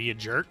eat there, you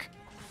jerk.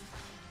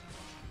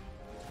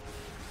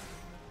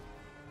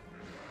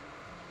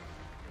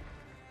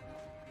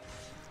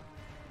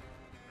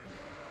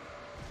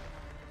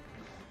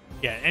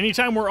 Yeah,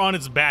 anytime we're on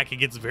its back, it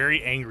gets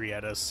very angry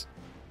at us.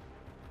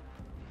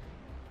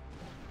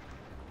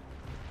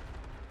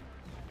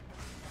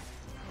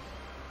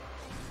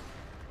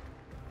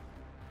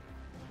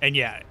 And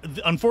yeah,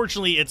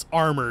 unfortunately, it's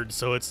armored,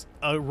 so it's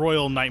a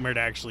royal nightmare to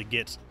actually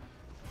get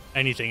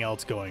anything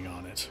else going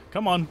on it.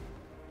 Come on.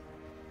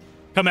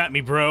 Come at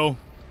me, bro.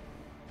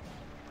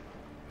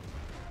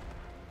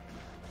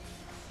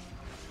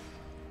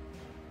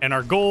 And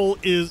our goal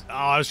is... Oh,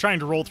 I was trying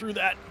to roll through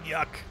that.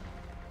 Yuck.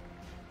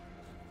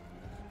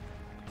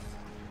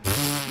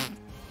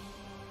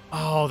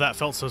 Oh, that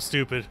felt so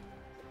stupid.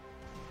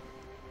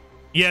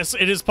 Yes,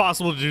 it is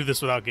possible to do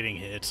this without getting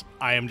hit.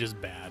 I am just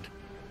bad.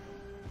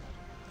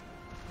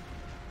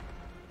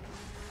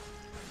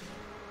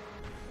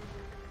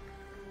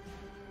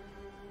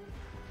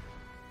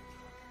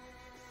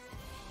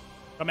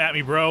 Come at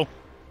me, bro.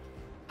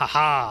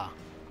 Haha.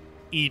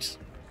 Eat.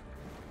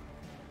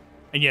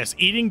 And yes,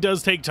 eating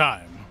does take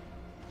time.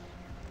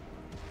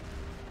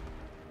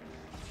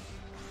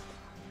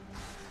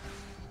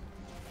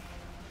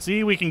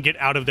 See, we can get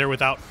out of there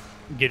without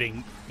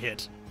getting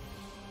hit.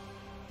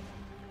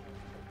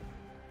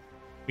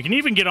 We can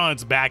even get on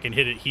its back and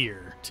hit it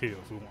here, too,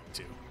 if we want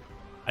to.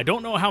 I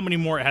don't know how many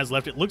more it has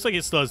left. It looks like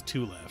it still has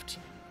 2 left.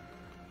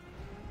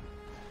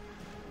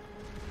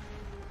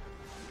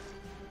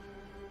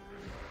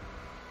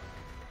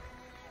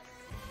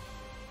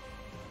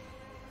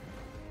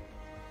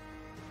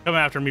 Come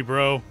after me,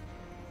 bro.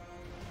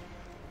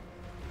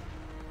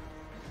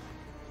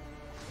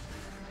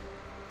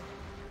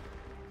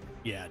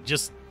 Yeah,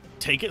 just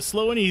take it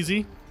slow and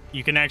easy.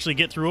 You can actually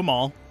get through them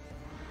all.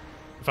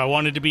 If I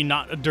wanted to be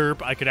not a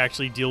derp, I could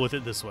actually deal with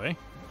it this way.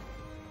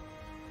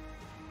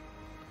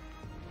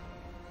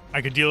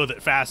 I could deal with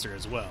it faster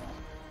as well.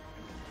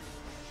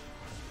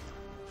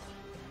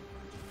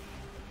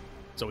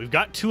 So we've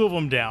got 2 of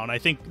them down. I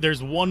think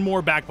there's 1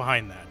 more back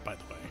behind that, by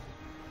the way.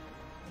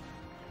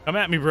 Come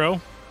at me, bro.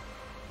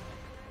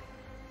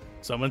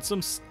 Summon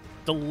some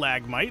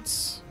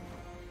stalagmites.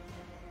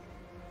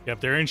 Get up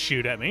there and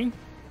shoot at me.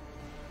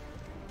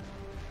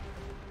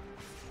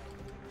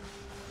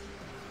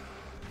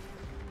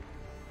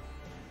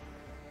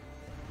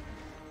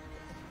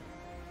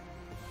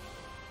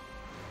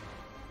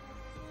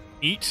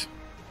 Eat.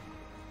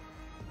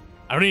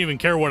 I don't even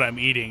care what I'm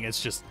eating.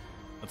 It's just,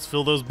 let's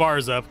fill those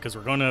bars up because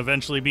we're going to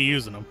eventually be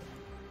using them.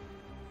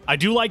 I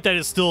do like that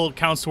it still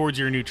counts towards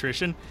your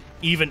nutrition,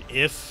 even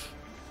if...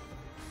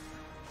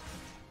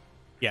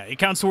 Yeah, it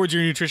counts towards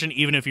your nutrition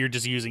even if you're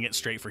just using it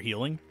straight for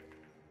healing.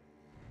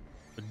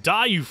 But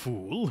die, you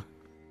fool.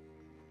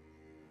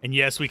 And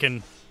yes, we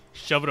can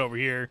shove it over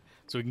here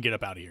so we can get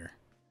up out of here.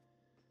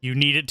 You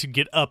need it to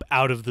get up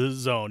out of the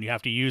zone. You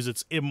have to use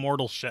its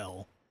immortal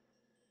shell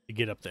to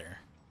get up there.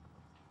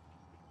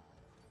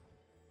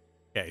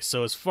 Okay,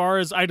 so as far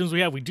as items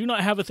we have, we do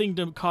not have a thing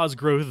to cause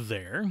growth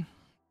there.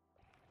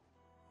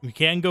 We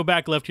can go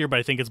back left here, but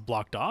I think it's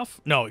blocked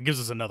off. No, it gives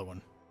us another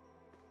one.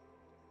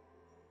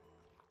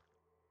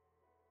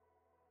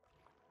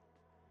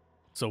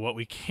 So what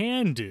we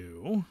can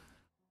do...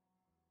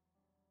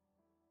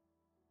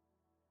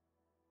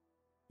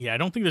 Yeah, I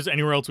don't think there's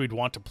anywhere else we'd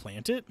want to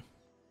plant it.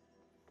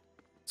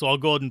 So I'll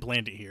go ahead and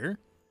plant it here.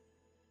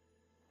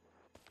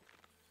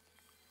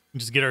 And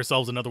just get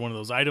ourselves another one of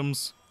those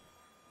items.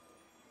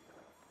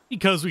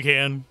 Because we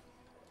can.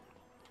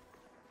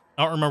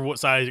 I don't remember what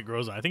side it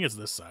grows on. I think it's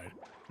this side.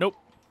 Nope.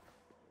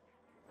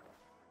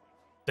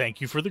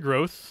 Thank you for the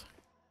growth.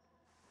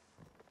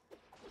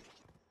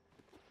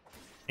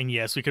 And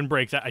yes, we can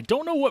break that. I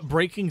don't know what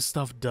breaking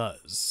stuff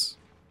does.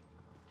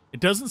 It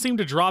doesn't seem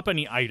to drop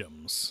any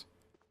items.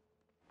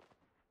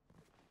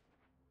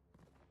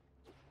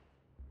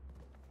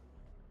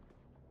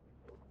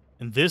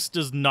 And this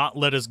does not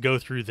let us go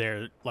through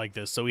there like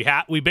this. So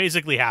we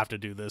basically have to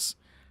do this,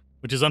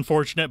 which is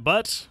unfortunate,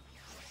 but...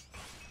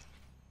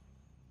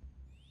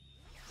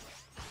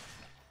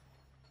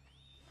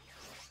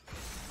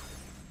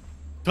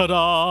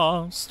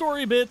 Ta-da!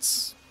 Story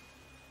bits!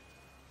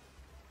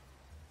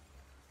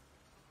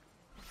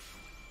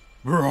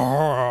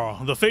 Roar.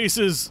 The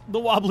faces, the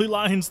wobbly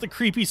lines, the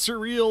creepy,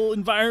 surreal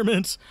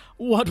environment.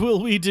 What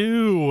will we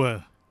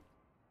do?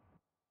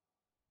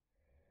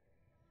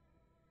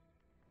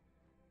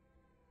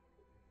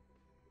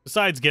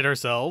 Besides get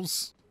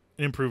ourselves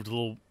an improved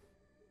little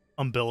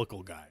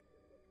umbilical guy.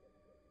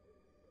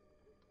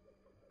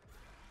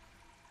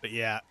 But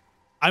yeah,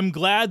 I'm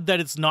glad that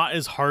it's not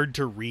as hard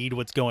to read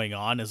what's going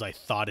on as I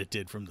thought it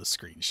did from the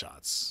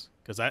screenshots.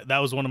 Because that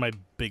was one of my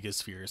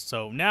biggest fears.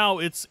 So now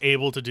it's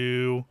able to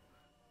do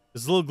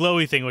this little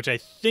glowy thing, which I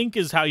think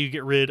is how you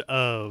get rid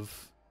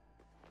of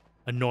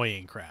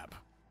annoying crap.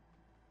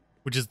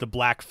 Which is the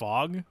black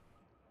fog.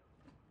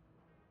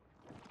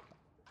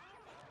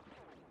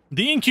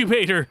 The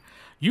incubator!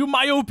 You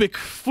myopic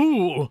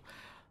fool!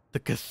 The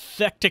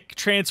cathectic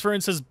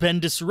transference has been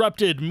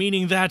disrupted,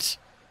 meaning that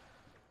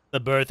the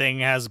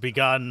birthing has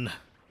begun.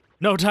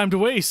 No time to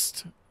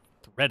waste.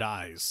 The red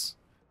eyes.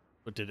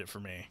 What did it for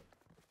me?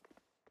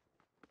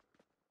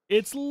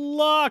 It's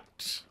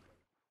locked!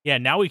 Yeah,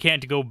 now we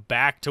can't go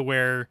back to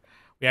where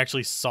we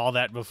actually saw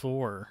that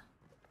before.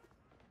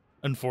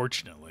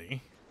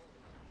 Unfortunately.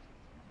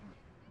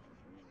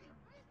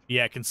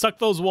 Yeah, it can suck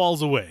those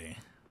walls away.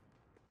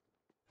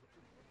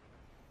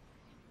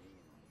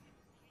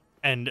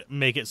 And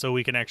make it so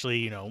we can actually,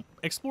 you know,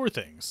 explore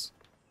things.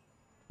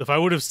 If I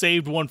would have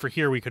saved one for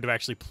here, we could have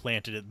actually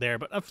planted it there,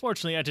 but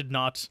unfortunately I did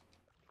not.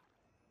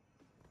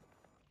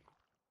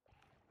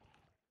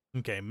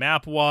 Okay,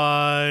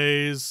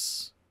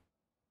 map-wise.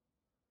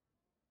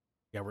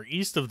 Yeah, we're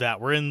east of that.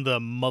 We're in the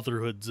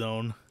motherhood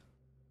zone.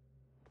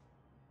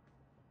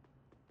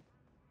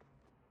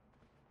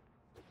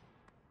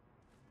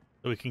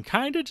 So we can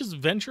kind of just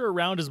venture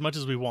around as much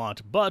as we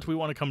want, but we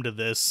want to come to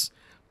this.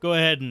 Go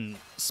ahead and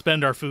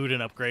spend our food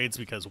and upgrades,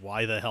 because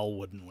why the hell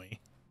wouldn't we?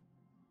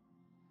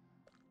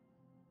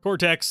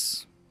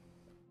 Cortex.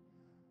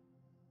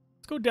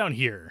 Let's go down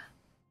here.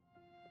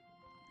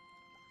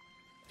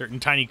 Certain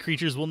tiny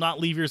creatures will not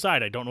leave your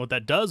side. I don't know what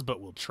that does,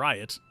 but we'll try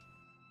it.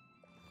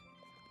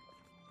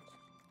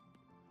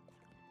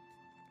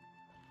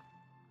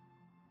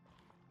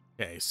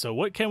 Okay, so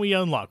what can we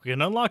unlock? We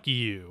can unlock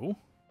you.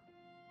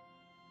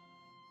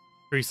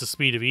 Increase the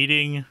speed of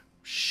eating.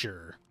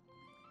 Sure.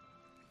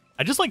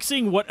 I just like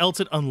seeing what else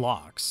it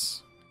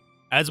unlocks.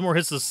 Adds more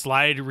hits to the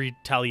slide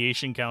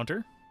retaliation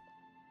counter.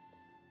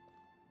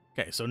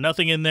 Okay, so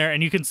nothing in there.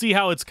 And you can see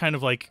how it's kind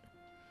of like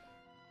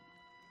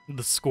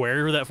the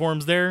square that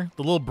forms there.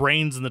 The little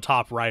brains in the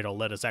top right will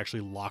let us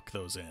actually lock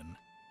those in.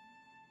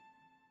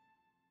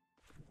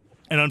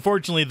 And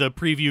unfortunately, the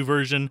preview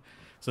version,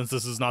 since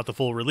this is not the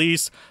full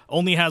release,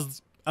 only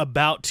has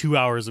about 2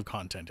 hours of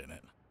content in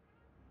it.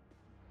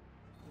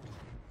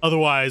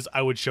 Otherwise,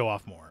 I would show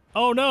off more.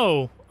 Oh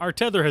no! Our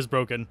tether has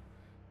broken.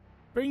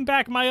 Bring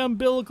back my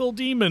umbilical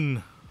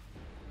demon!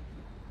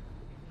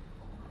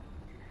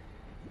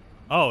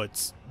 Oh,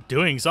 it's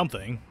doing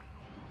something.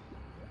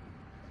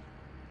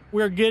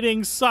 We're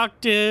getting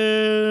sucked in!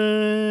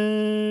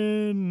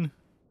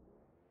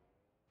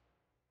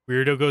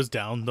 Weirdo goes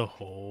down the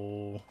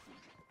hole.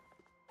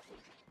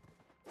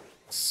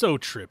 So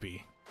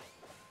trippy.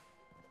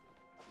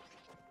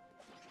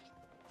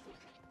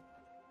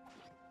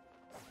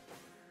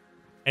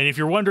 And if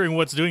you're wondering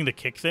what's doing the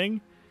kick thing,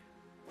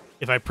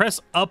 if I press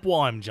up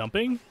while I'm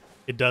jumping,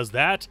 it does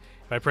that.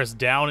 If I press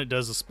down, it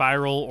does a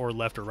spiral, or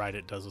left or right,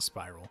 it does a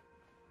spiral.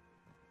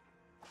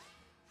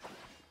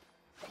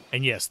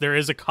 And yes, there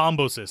is a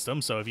combo system,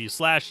 so if you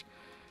slash...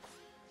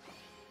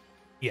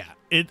 Yeah,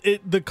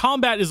 the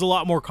combat is a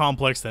lot more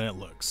complex than it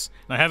looks.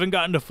 And I haven't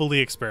gotten to fully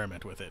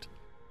experiment with it.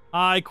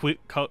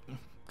 Quahog?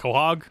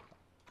 I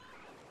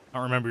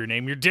don't remember your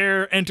name. You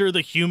dare enter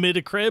the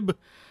humid crib?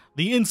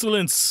 The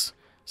insolence!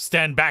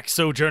 Stand back,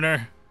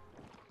 sojourner.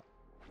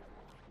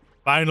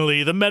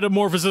 Finally, the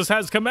metamorphosis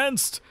has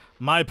commenced.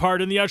 My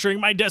part in the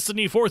ushering my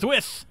destiny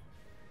forthwith.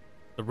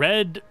 The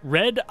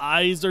red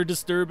eyes are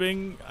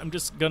disturbing. I'm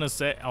just gonna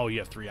say... Oh, you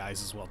have 3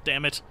 eyes as well.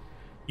 Damn it.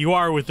 You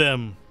are with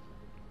them.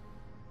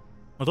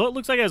 Although it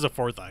looks like it has a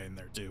 4th eye in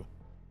there, too.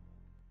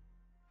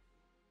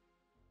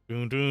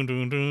 Dun, dun,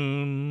 dun,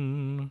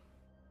 dun.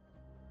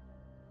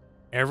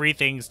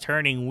 Everything's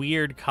turning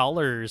weird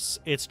colors.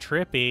 It's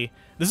trippy.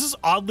 This is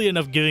oddly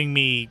enough giving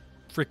me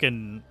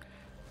freaking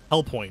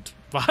Hellpoint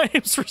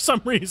vibes for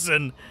some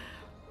reason.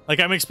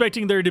 Like, I'm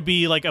expecting there to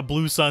be, like, a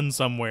blue sun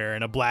somewhere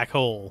and a black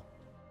hole.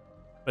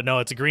 But no,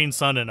 it's a green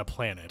sun and a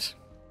planet.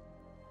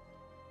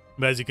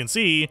 But as you can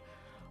see,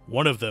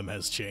 one of them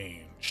has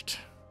changed.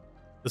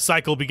 The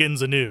cycle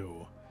begins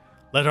anew.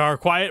 Let our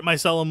quiet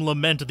mycelium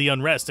lament the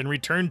unrest and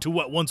return to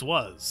what once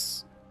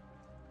was.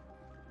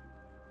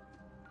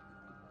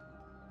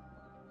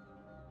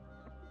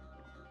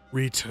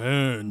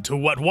 Return to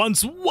what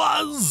once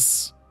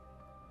was!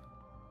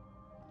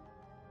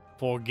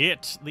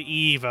 Forget the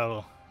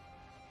evil.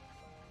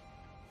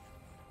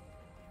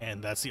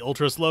 And that's the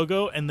Ultros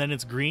logo, and then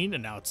it's green,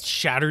 and now it's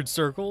shattered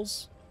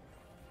circles.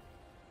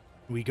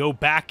 We go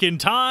back in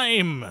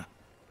time!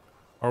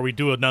 Or we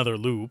do another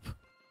loop.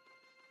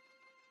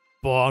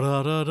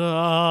 Ba-da-da-da.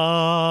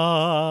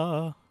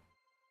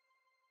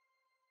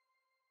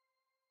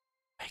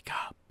 Wake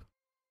up.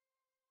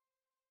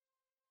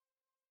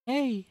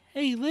 Hey,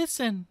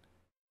 listen.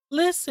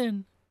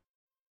 Listen.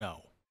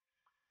 No.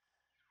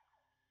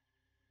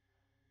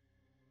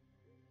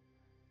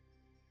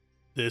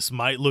 This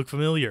might look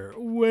familiar.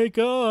 Wake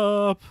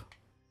up.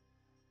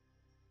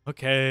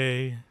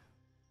 Okay.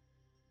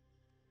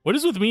 What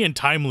is with me in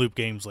time loop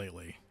games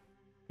lately?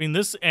 I mean,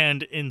 this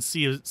and in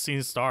Sea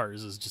of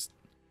Stars is just...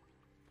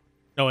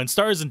 No, in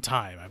Stars in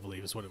Time, I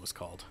believe is what it was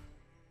called.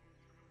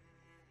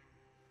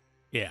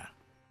 Yeah.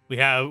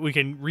 We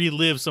can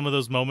relive some of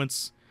those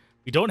moments.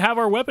 We don't have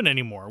our weapon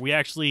anymore. We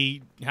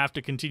actually have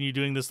to continue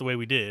doing this the way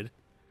we did.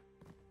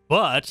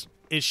 But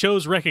it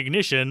shows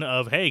recognition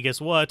of, hey, guess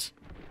what?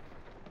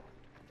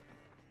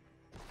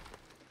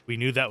 We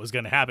knew that was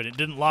going to happen. It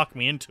didn't lock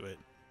me into it.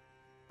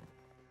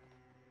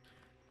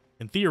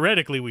 And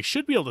theoretically, we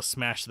should be able to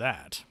smash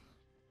that.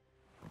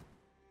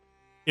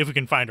 If we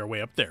can find our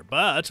way up there.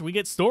 But we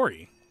get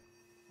story.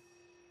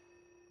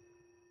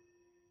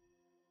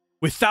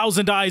 With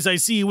 1,000 eyes I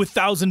see, with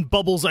 1,000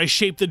 bubbles I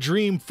shape the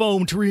dream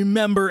foam to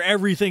remember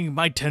everything.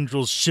 My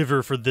tendrils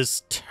shiver for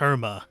this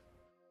terma.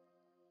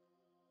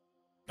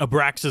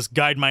 Abraxas,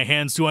 guide my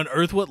hands to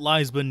unearth what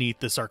lies beneath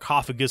the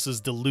sarcophagus's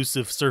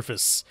delusive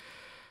surface.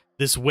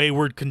 This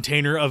wayward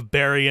container of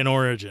Barian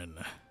origin.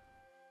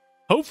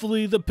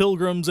 Hopefully the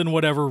pilgrims and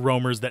whatever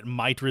roamers that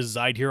might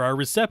reside here are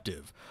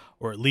receptive,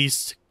 or at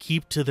least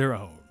keep to their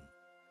own.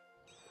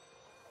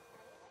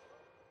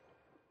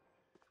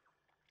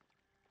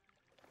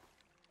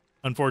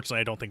 Unfortunately,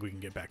 I don't think we can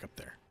get back up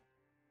there.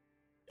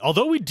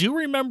 Although we do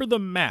remember the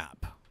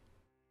map.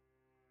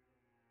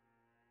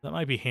 That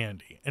might be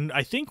handy. And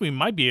I think we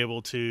might be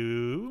able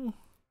to...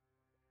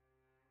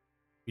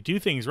 If we do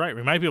things right,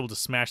 we might be able to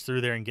smash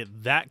through there and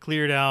get that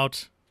cleared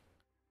out.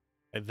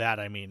 By that,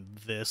 I mean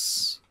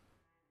this.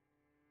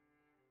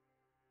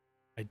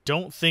 I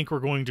don't think we're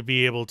going to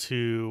be able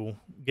to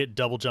get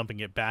double jump and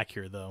get back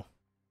here, though.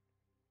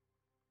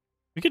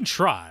 We can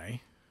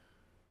try.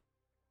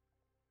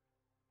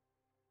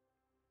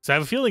 So I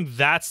have a feeling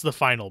that's the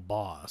final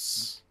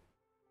boss.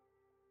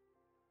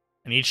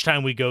 And each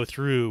time we go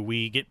through,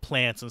 we get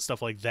plants and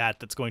stuff like that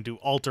that's going to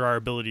alter our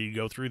ability to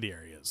go through the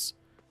areas.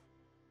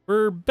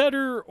 For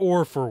better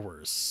or for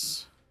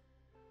worse.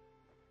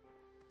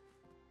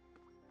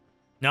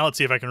 Now let's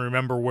see if I can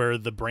remember where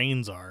the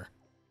brains are.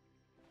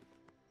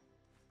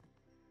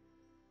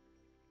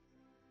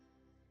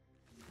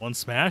 1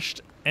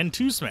 smashed and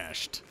 2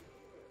 smashed.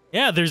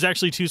 Yeah, there's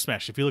actually 2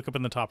 smashed if you look up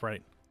in the top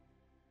right.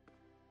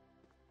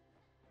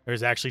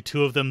 There's actually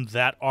 2 of them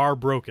that are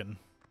broken.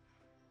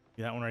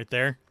 See that one right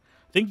there?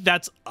 I think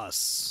that's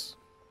us.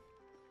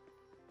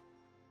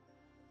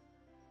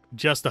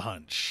 Just a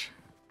hunch.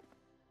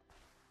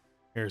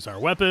 Here's our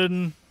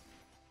weapon.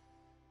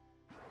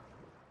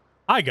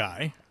 Hi,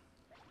 guy.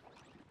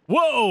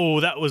 Whoa,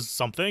 that was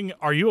something.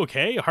 Are you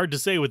okay? Hard to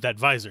say with that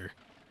visor.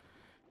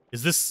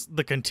 Is this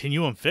the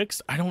continuum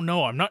fixed? I don't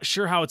know. I'm not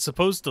sure how it's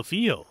supposed to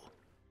feel.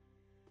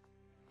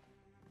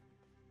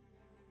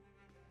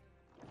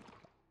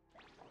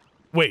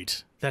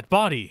 Wait, that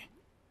body.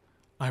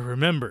 I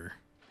remember.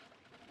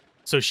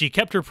 So she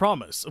kept her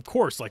promise, of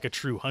course, like a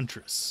true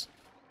huntress.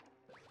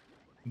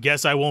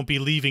 Guess I won't be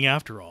leaving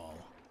after all.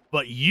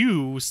 But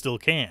you still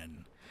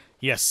can.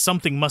 Yes,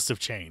 something must have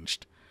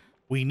changed.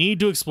 We need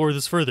to explore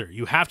this further.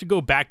 You have to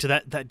go back to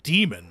that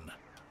demon.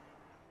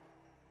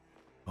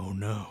 Oh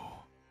no.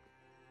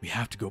 We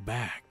have to go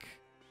back.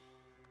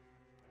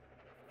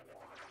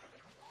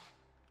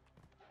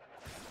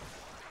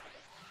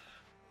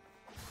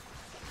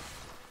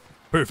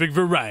 Perfect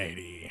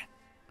variety.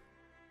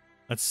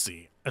 Let's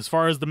see. As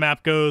far as the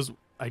map goes,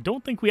 I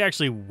don't think we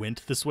actually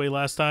went this way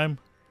last time.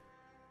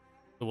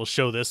 So we'll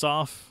show this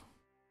off.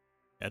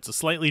 Yeah, it's a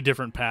slightly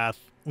different path.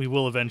 We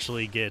will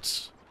eventually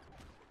get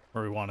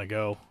where we want to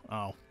go.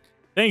 Oh.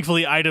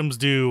 Thankfully, items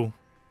do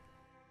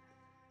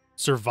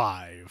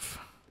survive.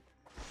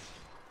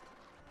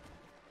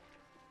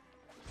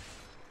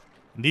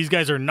 And these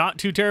guys are not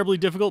too terribly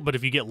difficult, but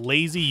if you get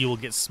lazy, you will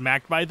get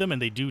smacked by them,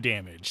 and they do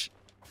damage.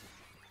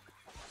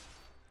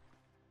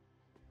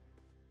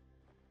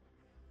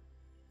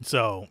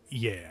 So,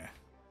 yeah.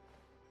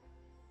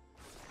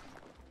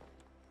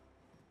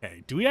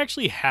 Okay, do we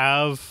actually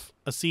have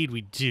a seed?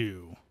 We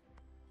do.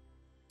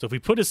 So if we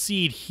put a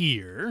seed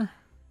here,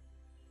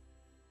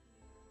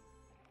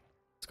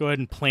 let's go ahead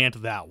and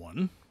plant that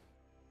one.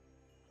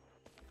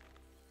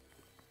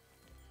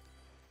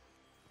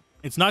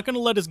 It's not going to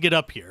let us get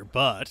up here,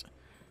 but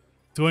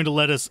it's going to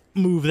let us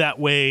move that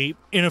way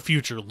in a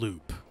future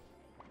loop.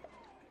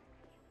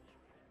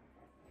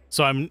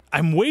 So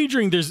I'm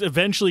wagering there's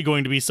eventually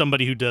going to be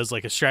somebody who does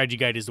like a strategy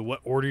guide as to what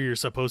order you're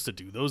supposed to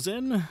do those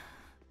in,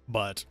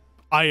 but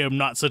I am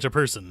not such a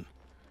person.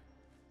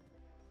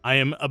 I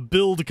am a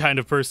build kind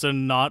of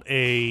person, not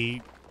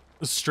a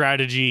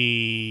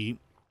strategy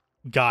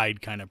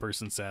guide kind of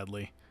person,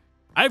 sadly.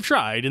 I've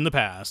tried in the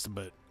past,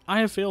 but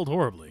I have failed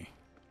horribly.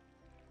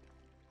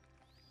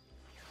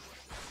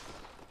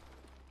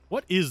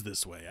 What is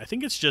this way? I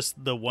think it's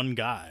just the one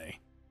guy.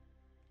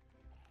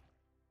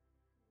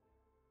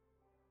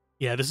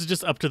 Yeah, this is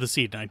just up to the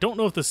seed, and I don't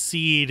know if the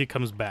seed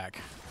comes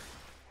back.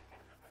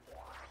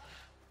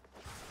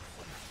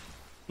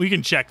 We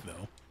can check,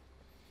 though.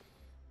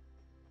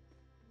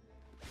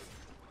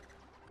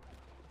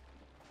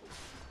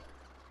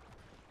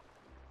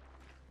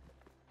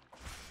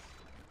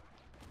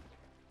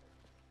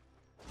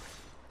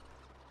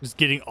 Just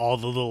getting all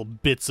the little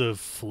bits of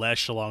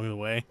flesh along the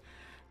way.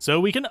 So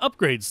we can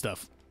upgrade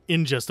stuff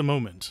in just a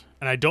moment.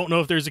 And I don't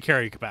know if there's a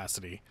carry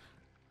capacity,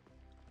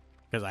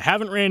 because I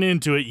haven't ran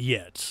into it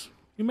yet.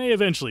 We may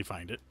eventually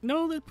find it.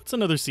 No, that puts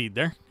another seed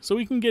there. So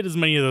we can get as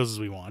many of those as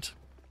we want.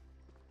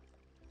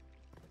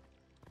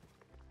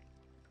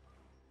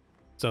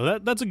 So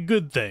that's a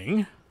good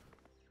thing.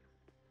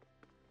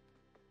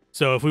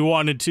 So if we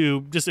wanted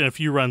to, just in a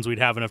few runs, we'd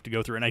have enough to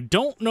go through. And I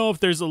don't know if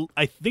there's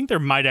I think there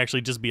might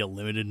actually just be a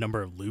limited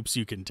number of loops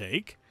you can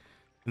take.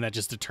 And that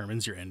just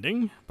determines your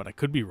ending. But I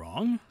could be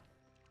wrong.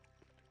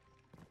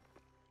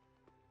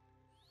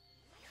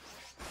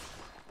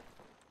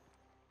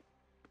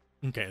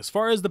 Okay, as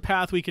far as the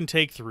path we can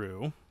take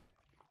through.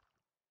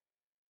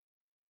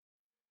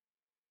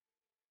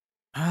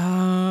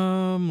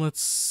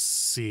 Let's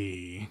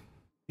see.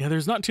 Yeah,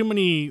 there's not too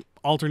many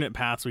alternate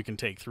paths we can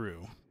take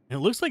through. And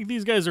it looks like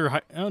these guys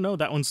are... Oh, no,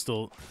 that one's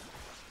still...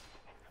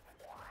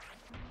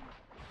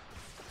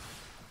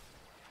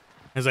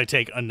 As I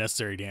take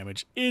unnecessary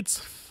damage. It's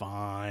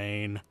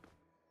fine.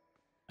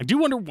 I do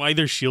wonder why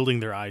they're shielding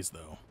their eyes,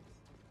 though.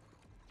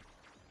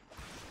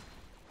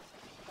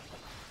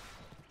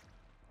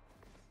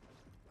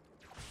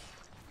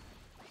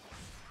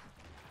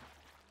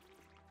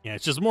 Yeah,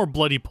 it's just more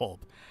bloody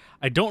pulp.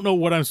 I don't know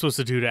what I'm supposed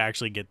to do to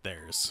actually get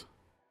theirs.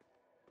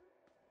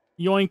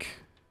 Yoink.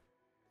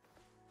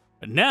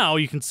 But now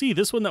you can see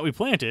this one that we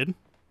planted.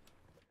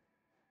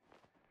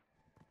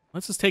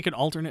 Let's just take an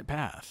alternate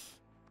path.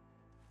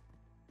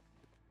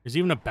 There's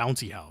even a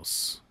bouncy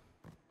house.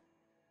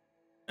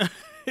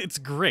 It's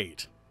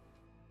great.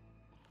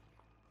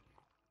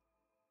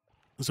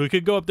 So we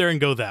could go up there and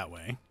go that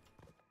way.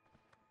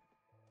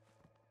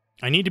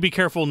 I need to be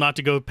careful not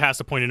to go past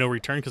the point of no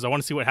return, because I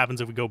want to see what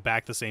happens if we go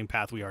back the same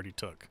path we already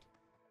took.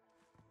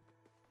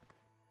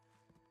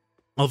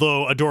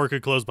 Although a door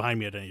could close behind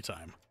me at any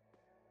time.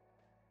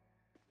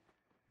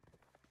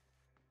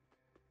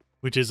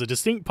 Which is a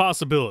distinct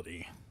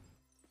possibility.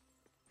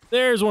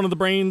 There's one of the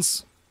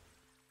brains.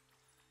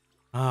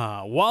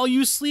 While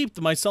you sleep,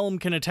 the mycelium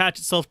can attach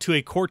itself to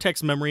a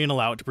cortex memory and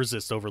allow it to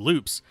persist over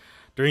loops.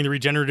 During the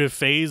regenerative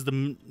phase,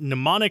 the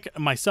mnemonic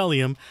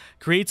mycelium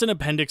creates an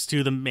appendix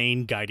to the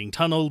main guiding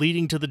tunnel,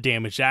 leading to the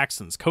damaged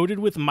axons. Coated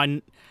with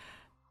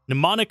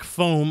mnemonic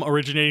foam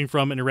originating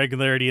from an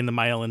irregularity in the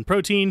myelin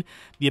protein,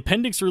 the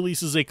appendix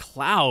releases a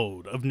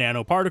cloud of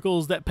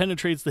nanoparticles that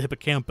penetrates the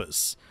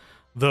hippocampus.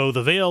 Though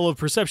the veil of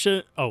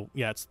perception... Oh,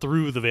 yeah, it's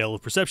through the veil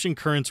of perception,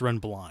 currents run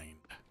blind.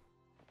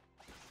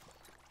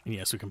 And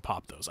yes, we can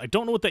pop those. I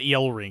don't know what that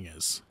yellow ring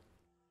is.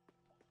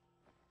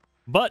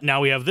 But now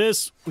we have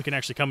this. We can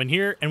actually come in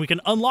here, and we can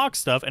unlock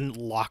stuff and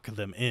lock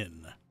them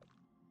in.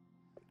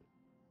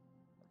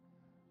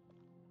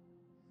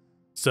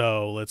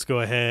 So let's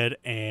go ahead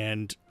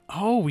and...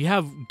 Oh, we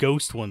have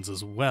ghost ones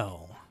as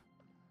well.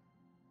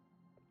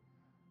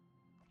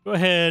 Go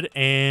ahead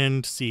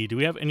and see. Do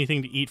we have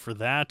anything to eat for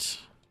that?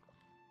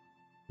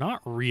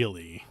 Not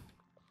really.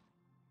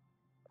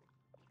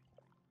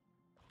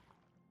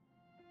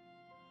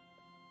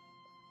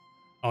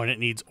 Oh, and it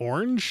needs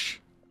orange?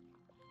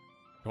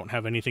 Don't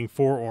have anything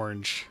for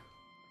orange.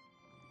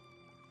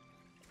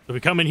 So if we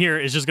come in here,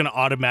 it's just going to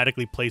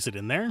automatically place it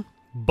in there.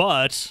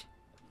 But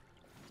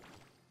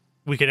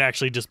we could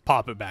actually just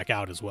pop it back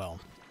out as well.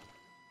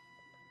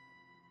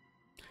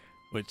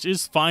 Which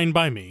is fine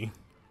by me.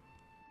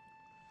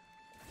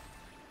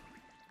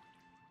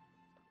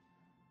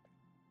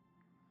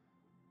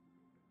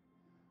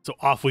 So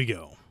off we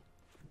go.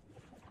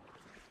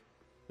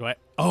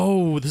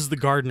 Oh, this is the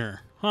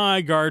gardener.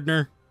 Hi,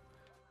 gardener.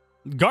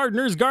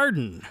 Gardener's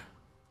garden.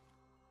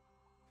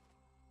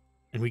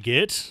 And we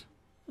get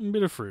a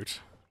bit of fruit.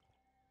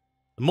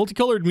 The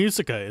multicolored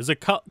musica is a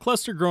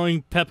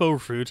cluster-growing pepo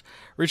fruit,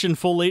 rich in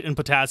folate and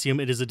potassium.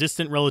 It is a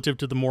distant relative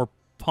to the more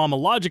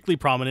pomologically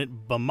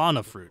prominent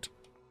banana fruit.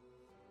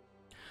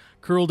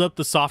 Curled up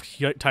the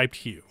soft-typed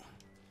hue.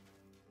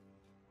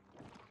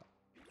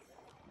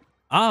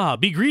 Ah,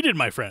 be greeted,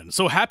 my friend.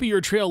 So happy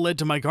your trail led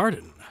to my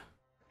garden.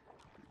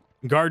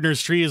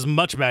 Gardener's tree is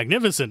much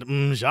magnificent.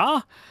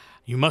 Ja?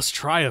 You must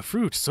try a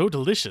fruit so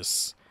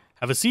delicious.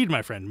 Have a seed,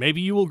 my friend. Maybe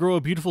you will grow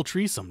a beautiful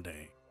tree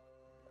someday.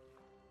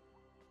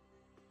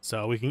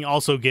 So we can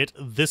also get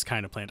this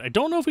kind of plant. I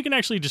don't know if we can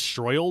actually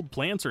destroy old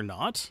plants or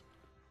not.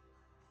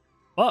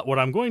 But what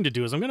I'm going to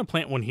do is I'm going to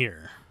plant one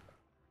here.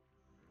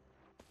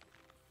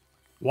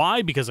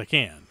 Why? Because I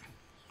can.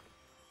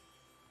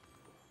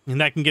 And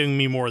that can give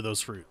me more of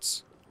those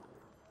fruits.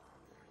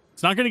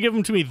 It's not going to give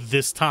them to me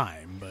this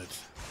time, but...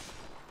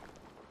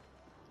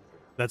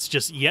 That's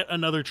just yet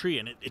another tree,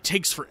 and it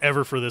takes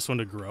forever for this one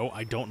to grow.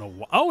 I don't know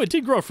why. Oh, it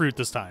did grow fruit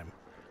this time.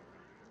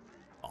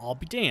 I'll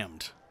be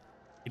damned.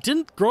 It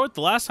didn't grow it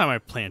the last time I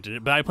planted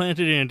it, but I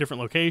planted it in a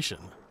different location.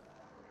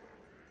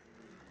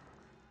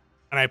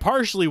 And I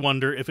partially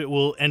wonder if it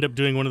will end up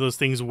doing one of those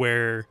things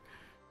where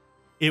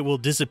it will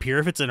disappear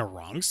if it's in a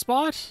wrong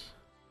spot.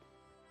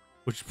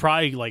 Which would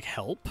probably, like,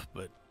 help,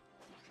 but...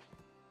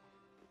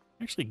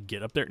 Actually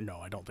get up there? No,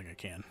 I don't think I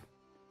can.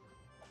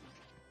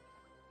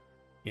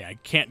 Yeah, I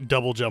can't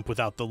double jump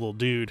without the little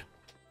dude.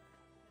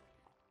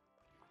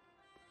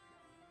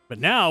 But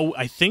now,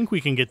 I think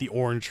we can get the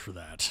orange for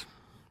that.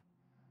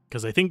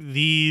 Because I think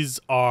these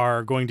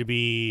are going to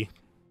be...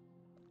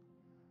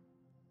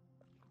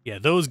 Yeah,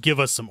 those give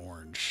us some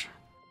orange.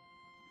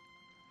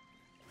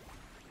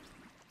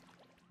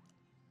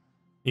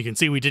 You can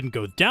see we didn't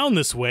go down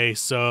this way,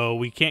 so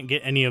we can't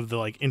get any of the,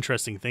 like,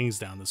 interesting things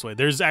down this way.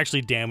 There's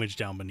actually damage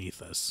down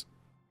beneath us.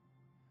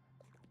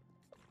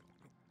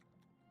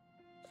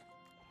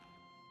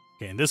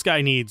 Okay, and this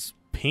guy needs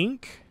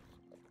pink.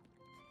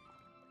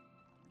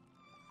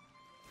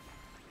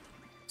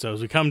 So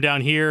as we come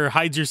down here,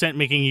 hides your scent,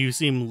 making you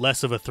seem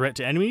less of a threat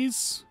to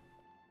enemies.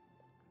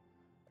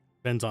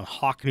 Depends on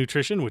hawk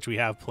nutrition, which we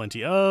have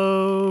plenty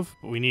of,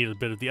 but we need a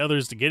bit of the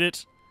others to get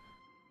it.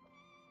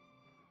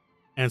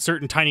 And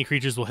certain tiny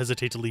creatures will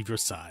hesitate to leave your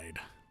side.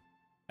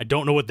 I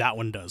don't know what that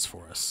one does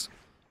for us.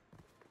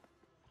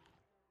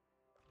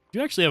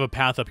 You actually have a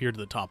path up here to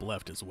the top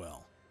left as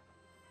well.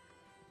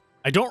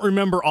 I don't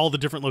remember all the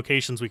different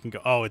locations we can go.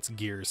 Oh, it's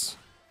gears.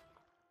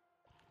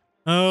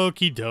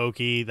 Okie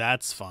dokie,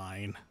 that's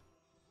fine.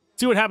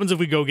 See what happens if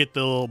we go get the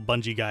little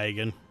bungee guy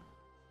again.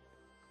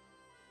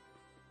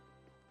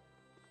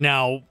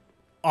 Now,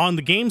 on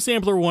the Game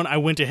Sampler one, I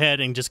went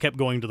ahead and just kept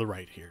going to the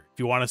right here. If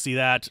you want to see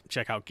that,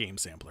 check out Game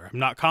Sampler. I'm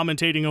not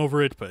commentating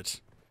over it, but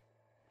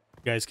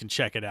you guys can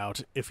check it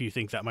out if you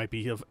think that might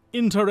be of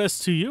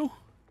interest to you.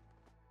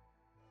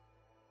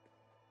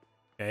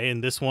 Okay,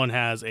 and this one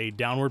has a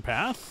downward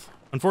path.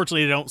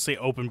 Unfortunately, they don't say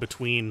open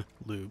between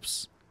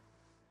loops.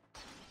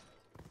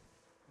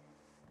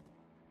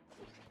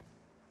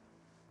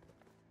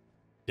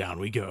 Down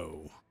we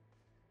go.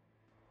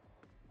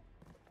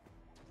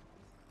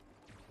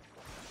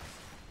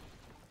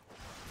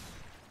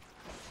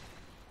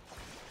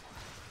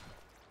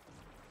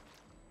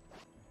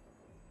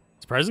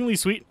 Surprisingly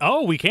sweet.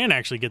 Oh, we can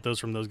actually get those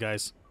from those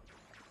guys.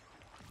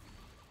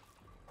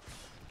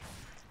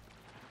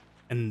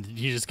 And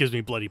he just gives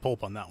me bloody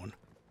pulp on that one.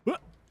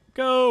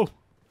 Go!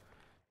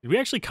 Did we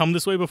actually come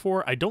this way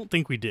before? I don't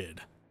think we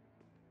did.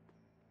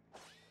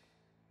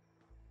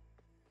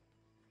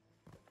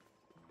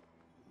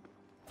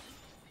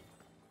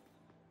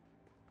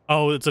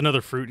 Oh, it's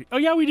another fruit. Oh,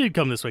 yeah, we did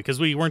come this way because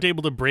we weren't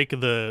able to break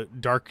the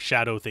dark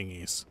shadow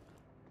thingies.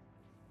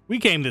 We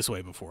came this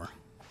way before.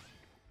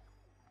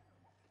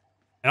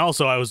 And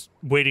also, I was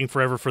waiting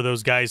forever for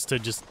those guys to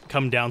just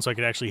come down so I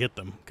could actually hit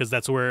them, because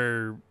that's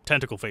where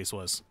Tentacle Face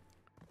was.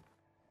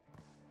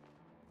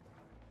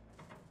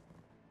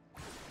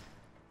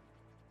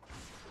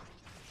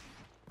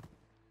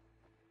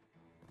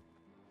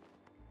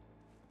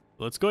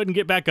 Let's go ahead and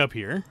get back up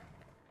here.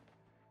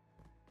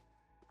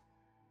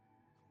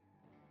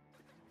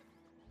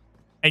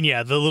 And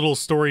yeah, the little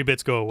story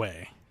bits go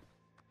away.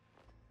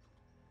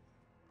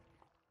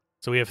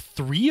 So we have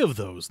 3 of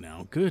those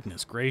now.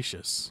 Goodness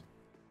gracious.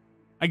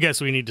 I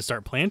guess we need to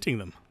start planting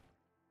them.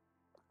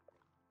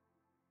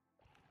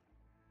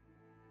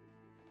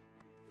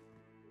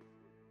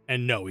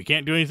 And no, we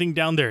can't do anything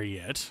down there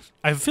yet.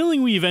 I have a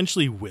feeling we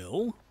eventually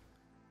will.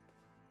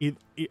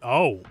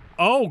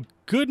 Oh,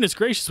 goodness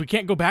gracious, we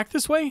can't go back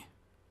this way?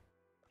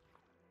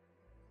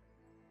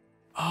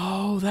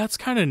 Oh, that's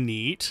kind of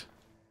neat.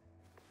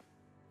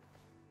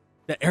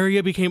 The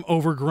area became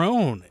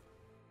overgrown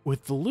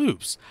with the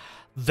loops.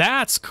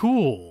 That's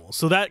cool.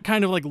 So that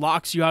kind of like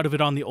locks you out of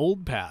it on the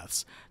old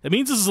paths. That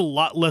means this is a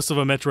lot less of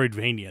a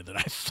Metroidvania than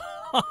I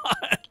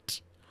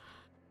thought.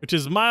 Which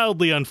is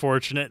mildly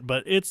unfortunate,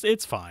 but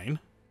it's fine.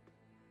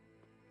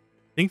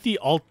 I think the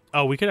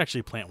oh, we could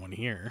actually plant one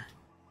here.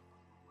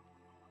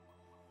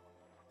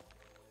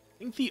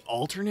 I think the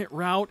alternate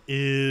route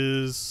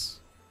is...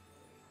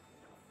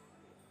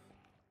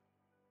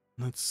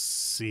 Let's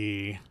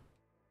see.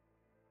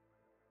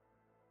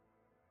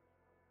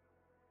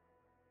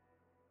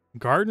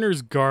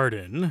 Gardener's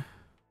Garden.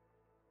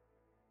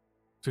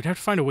 So we'd have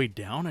to find a way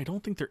down? I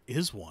don't think there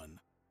is one.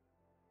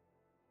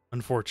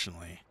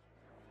 Unfortunately.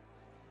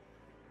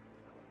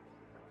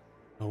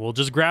 Well, we'll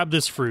just grab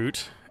this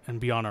fruit and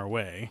be on our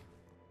way.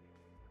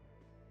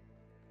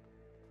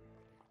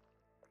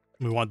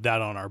 We want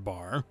that on our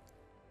bar.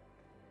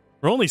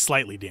 We're only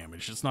slightly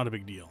damaged. It's not a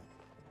big deal.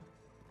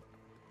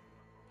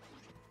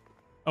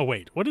 Oh,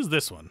 wait. What is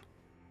this one?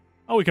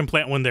 Oh, we can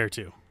plant one there,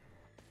 too.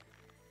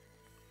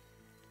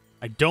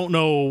 I don't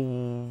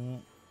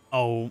know.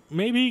 Oh,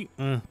 maybe?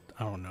 I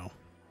don't know.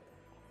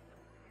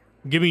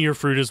 Give me your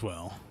fruit as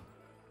well.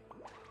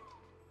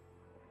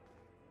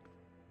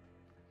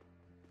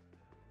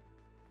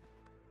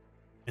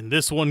 And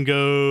this one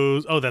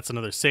goes... Oh, that's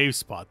another save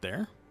spot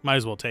there. Might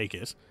as well take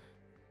it.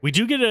 We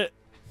do get a...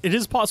 It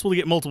is possible to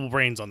get multiple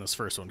brains on this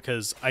first one,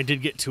 because I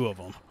did get 2 of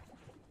them.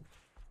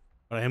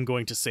 But I am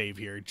going to save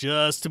here,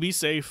 just to be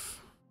safe.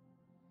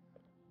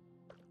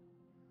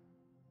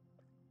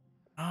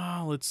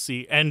 Let's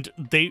see. And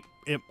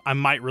I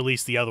might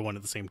release the other one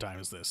at the same time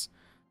as this.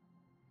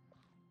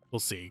 We'll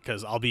see,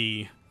 because I'll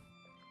be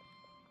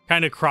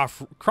kind of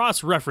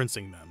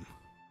cross-referencing them.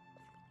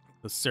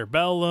 The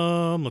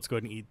cerebellum. Let's go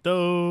ahead and eat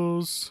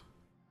those.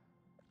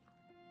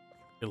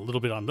 Get a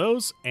little bit on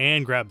those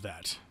and grab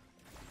that.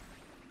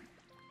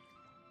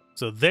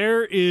 So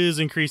there is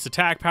increased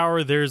attack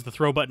power. There's the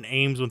throw button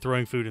aims when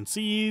throwing food and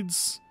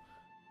seeds.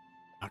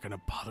 Not going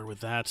to bother with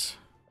that.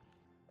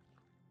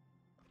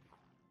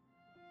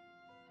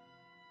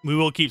 We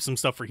will keep some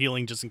stuff for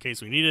healing just in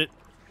case we need it.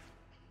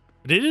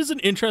 But it is an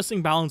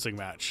interesting balancing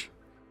match.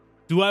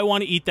 Do I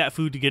want to eat that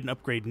food to get an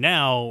upgrade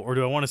now, or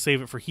do I want to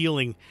save it for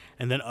healing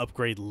and then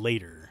upgrade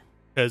later?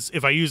 Because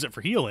if I use it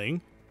for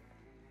healing,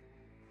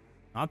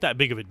 not that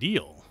big of a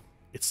deal.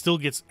 It still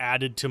gets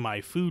added to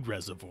my food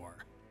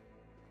reservoir.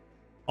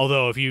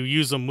 Although if you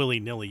use them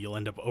willy-nilly, you'll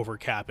end up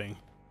overcapping.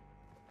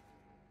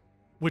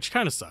 Which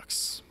kind of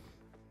sucks.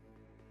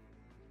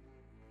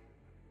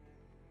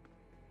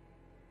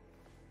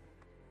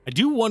 I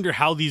do wonder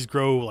how these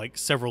grow like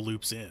several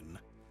loops in.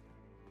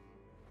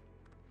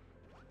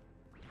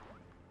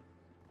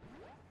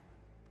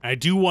 I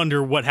do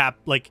wonder what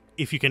like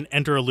if you can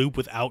enter a loop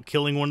without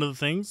killing one of the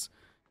things.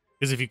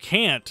 Because if you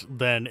can't,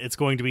 then it's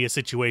going to be a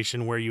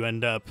situation where you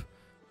end up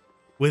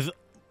with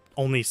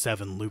only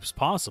 7 loops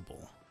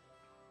possible.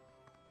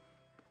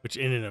 Which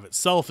in and of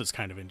itself is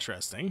kind of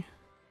interesting.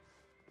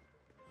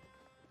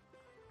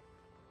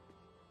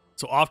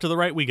 So off to the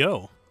right we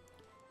go.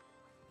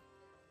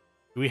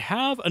 Do we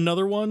have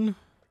another one?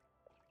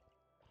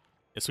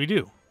 Yes, we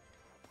do.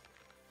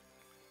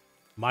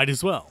 Might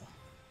as well.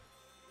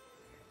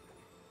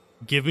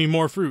 Give me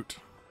more fruit.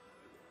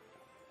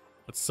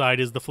 What side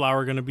is the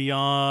flower going to be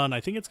on? I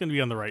think it's going to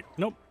be on the right.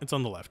 Nope, it's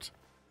on the left.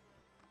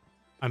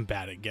 I'm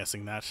bad at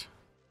guessing that.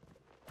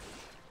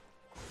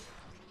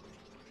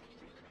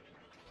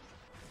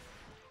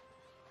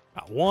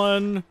 Got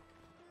one.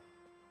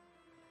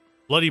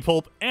 Bloody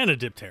pulp and a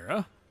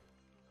diptera.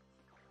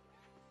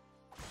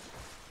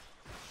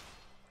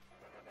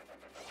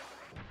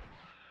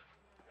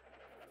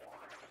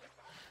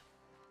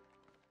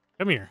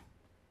 Come here.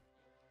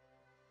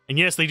 And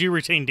yes, they do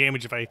retain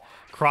damage if I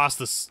cross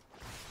this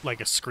like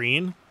a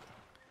screen.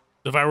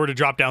 If I were to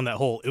drop down that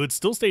hole, it would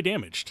still stay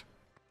damaged.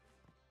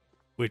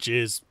 Which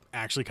is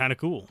actually kind of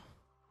cool.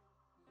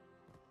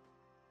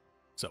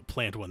 So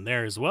plant one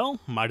there as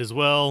well. Might as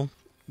well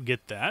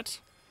get that.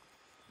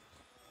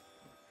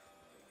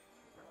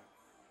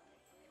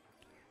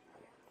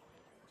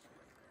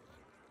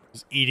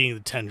 Just eating the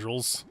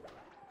tendrils.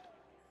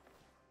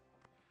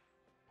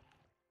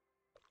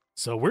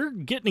 So we're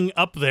getting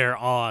up there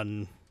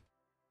on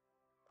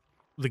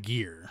the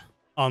gear.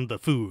 On the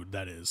food,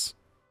 that is.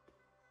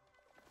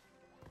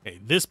 Okay,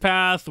 this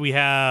path, we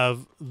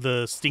have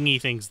the stingy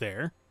things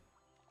there.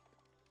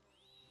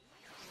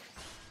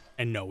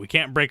 And no, we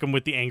can't break them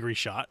with the angry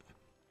shot.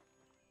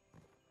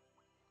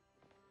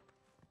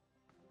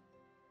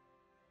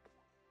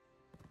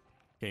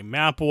 Okay,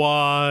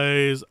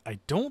 map-wise, I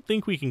don't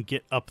think we can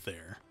get up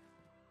there.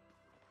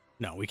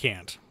 No, we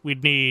can't.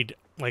 We'd need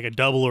like a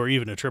double or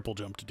even a triple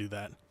jump to do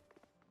that.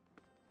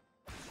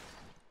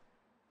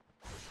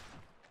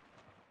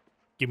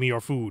 Give me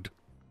your food.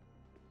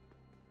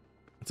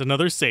 It's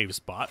another save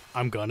spot.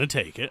 I'm gonna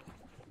take it.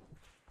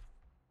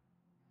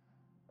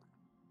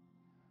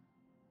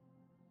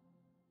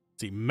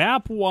 Let's see,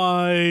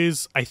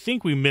 map-wise, I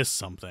think we missed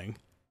something.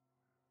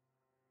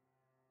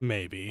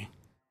 Maybe.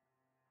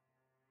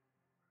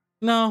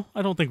 No,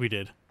 I don't think we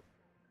did. For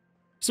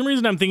some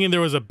reason, I'm thinking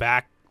there was a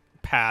back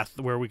path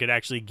where we could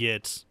actually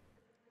get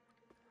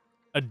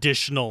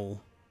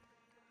additional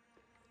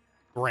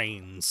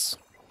brains.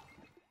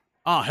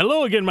 Ah,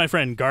 hello again, my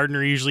friend.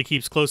 Gardener usually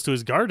keeps close to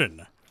his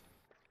garden.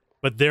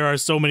 But there are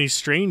so many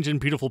strange and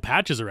beautiful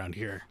patches around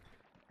here.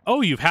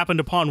 Oh, you've happened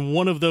upon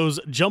one of those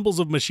jumbles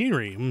of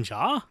machinery,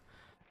 ja?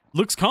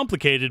 Looks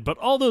complicated, but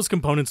all those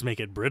components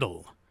make it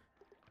brittle.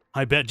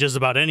 I bet just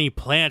about any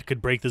plant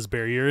could break this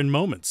barrier in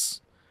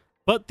moments.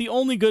 But the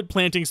only good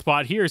planting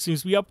spot here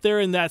seems to be up there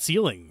in that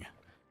ceiling.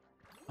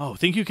 Oh,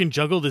 think you can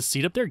juggle this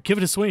seed up there? Give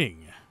it a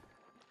swing.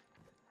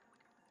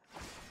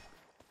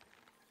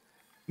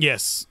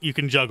 Yes, you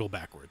can juggle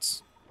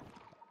backwards.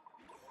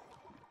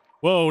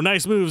 Whoa,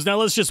 nice moves. Now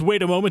let's just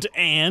wait a moment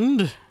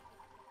and...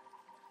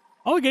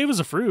 all it gave was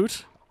a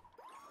fruit.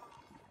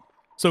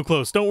 So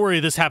close. Don't worry,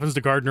 this happens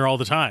to Gardener all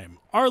the time.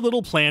 Our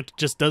little plant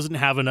just doesn't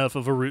have enough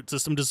of a root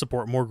system to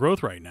support more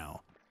growth right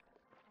now.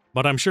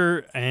 But I'm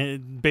sure,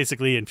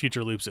 basically in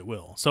future loops it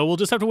will. So we'll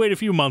just have to wait a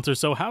few months or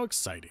so. How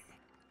exciting.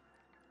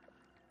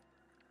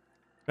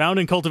 Found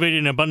and cultivated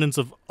in abundance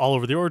of all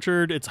over the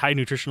orchard. Its high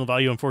nutritional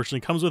value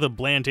unfortunately comes with a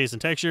bland taste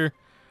and texture.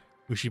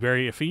 Mushy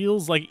berry, it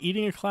feels like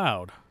eating a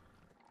cloud.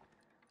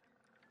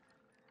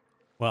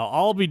 Well,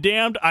 I'll be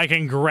damned. I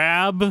can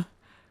grab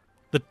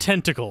the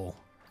tentacle.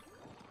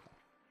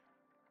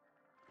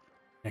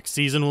 Next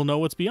season we'll know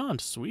what's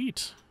beyond.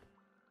 Sweet.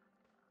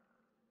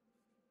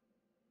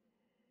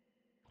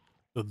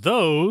 So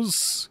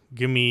those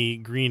give me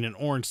green and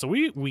orange. So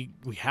we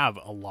have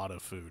a lot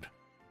of food.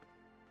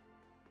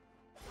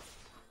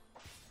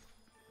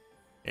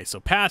 Okay,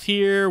 so path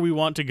here, we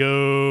want to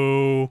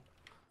go...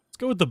 let's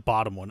go with the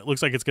bottom one. It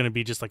looks like it's going to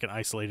be just like an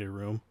isolated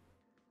room.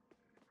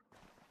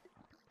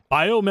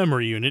 Bio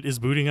memory unit is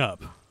booting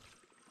up.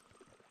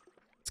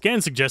 Let's Scan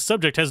suggests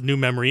subject has new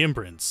memory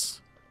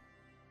imprints.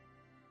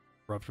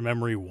 Corrupt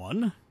memory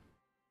 1?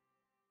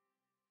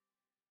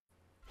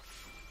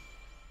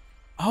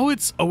 Oh,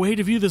 it's a way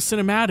to view the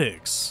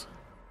cinematics.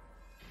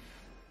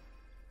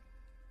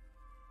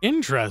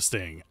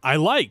 Interesting. I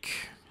like.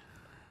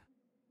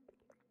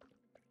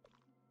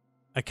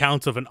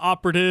 Accounts of an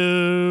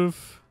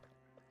operative.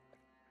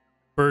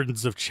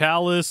 Burdens of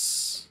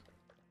Chalice.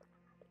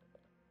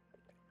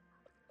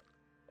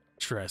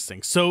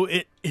 Interesting. So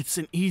it's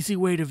an easy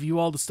way to view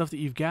all the stuff that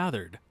you've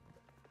gathered.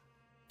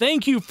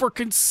 Thank you for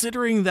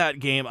considering that,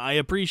 game. I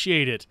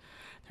appreciate it.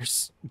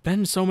 There's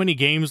been so many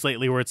games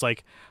lately where it's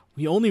like,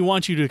 we only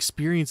want you to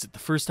experience it the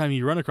first time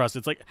you run across it.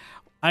 It's like,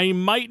 I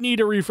might need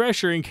a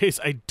refresher in case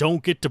I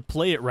don't get to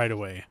play it right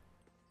away.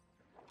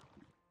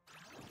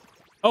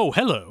 Oh,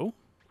 hello.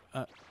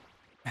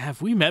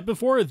 Have we met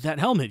before? That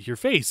helmet, your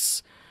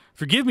face.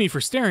 Forgive me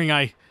for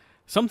staring.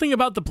 Something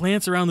about the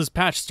plants around this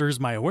patch stirs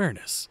my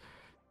awareness.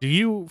 Do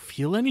you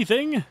feel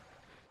anything?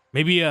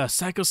 Maybe a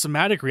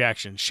psychosomatic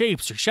reaction,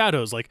 shapes or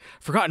shadows like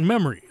forgotten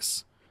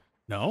memories.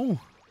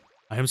 No?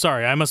 I am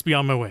sorry, I must be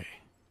on my way.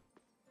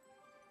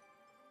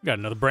 Got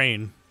another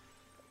brain.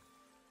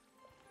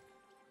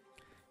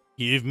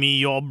 Give me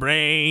your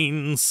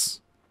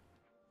brains.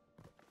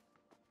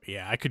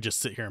 Yeah, I could just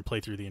sit here and play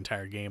through the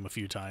entire game a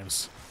few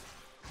times.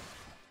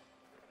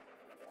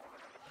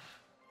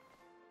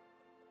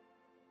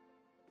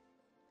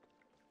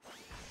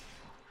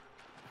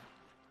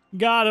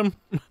 Got him.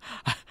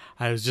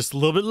 I was just a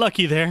little bit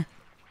lucky there.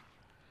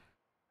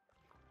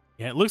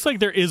 Yeah, it looks like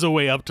there is a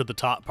way up to the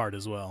top part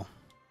as well.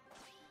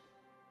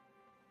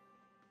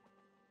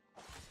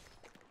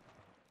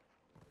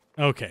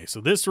 Okay,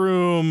 so this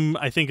room,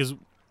 I think, is...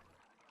 What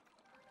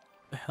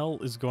the hell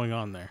is going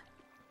on there?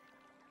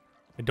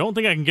 I don't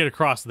think I can get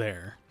across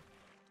there.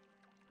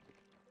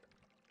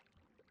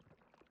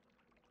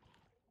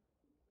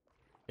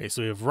 Okay,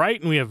 so we have right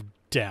and we have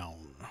down.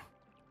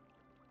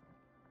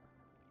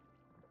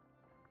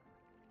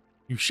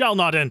 You shall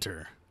not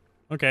enter.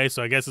 Okay,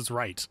 so I guess it's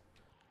right.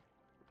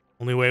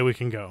 Only way we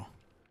can go.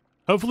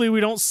 Hopefully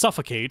we don't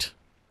suffocate.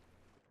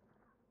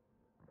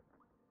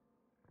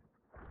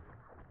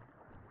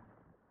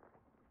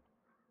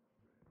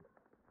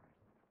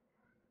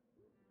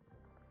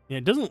 Yeah,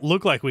 it doesn't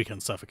look like we can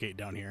suffocate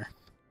down here.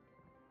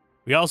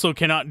 We also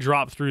cannot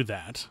drop through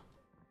that.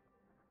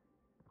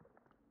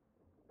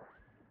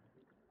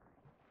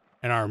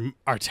 And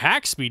our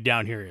attack speed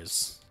down here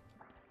is...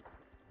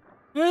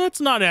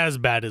 it's not as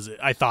bad as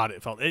I thought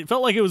it felt. It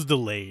felt like it was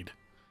delayed.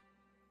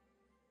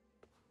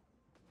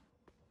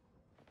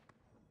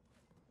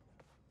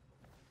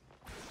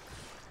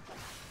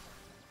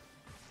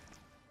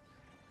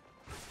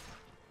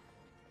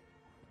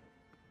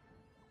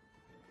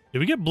 Did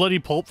we get bloody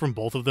pulp from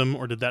both of them,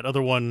 or did that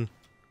other one...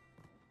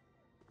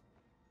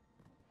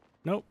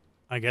 Nope.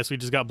 I guess we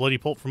just got bloody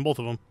pulp from both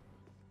of them.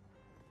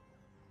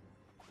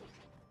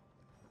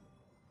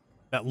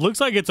 That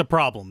looks like it's a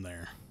problem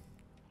there.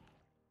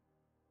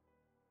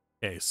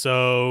 Okay,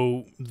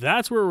 so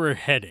that's where we're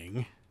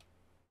heading.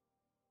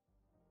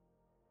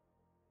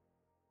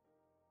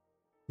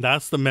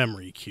 That's the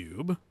memory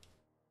cube.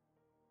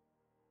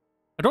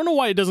 I don't know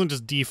why it doesn't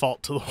just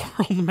default to the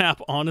world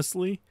map,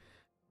 honestly.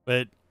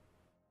 But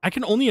I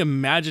can only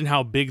imagine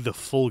how big the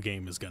full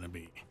game is going to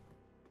be.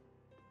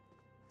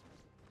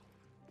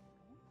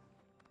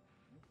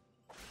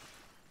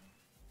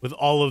 With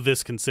all of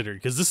this considered,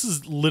 because this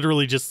is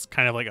literally just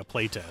kind of like a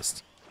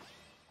playtest.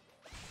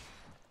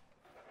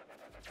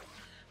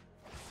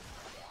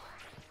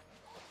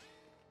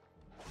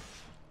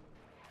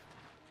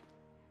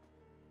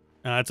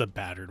 That's a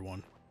battered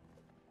one.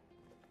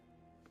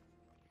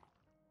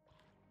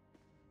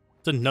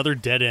 It's another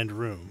dead-end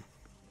room.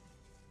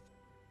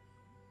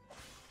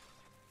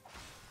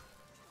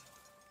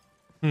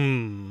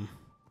 I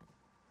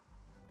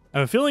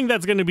have a feeling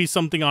that's going to be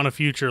something on a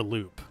future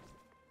loop.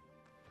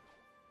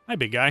 Hi,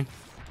 big guy.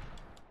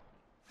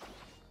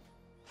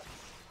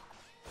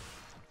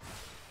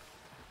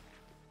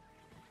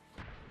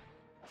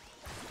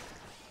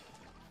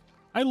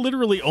 I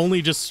literally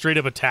only just straight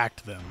up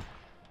attacked them.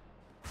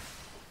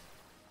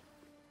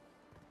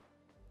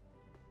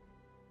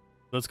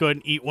 Let's go ahead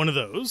and eat one of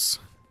those.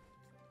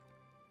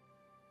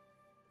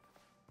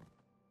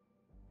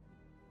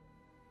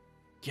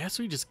 Guess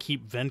we just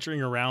keep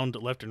venturing around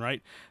left and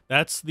right.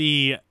 That's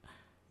the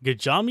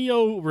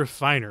Gajamio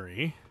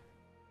Refinery.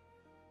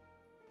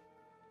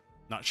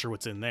 Not sure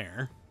what's in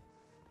there.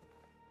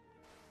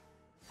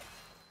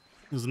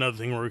 There's another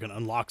thing where we can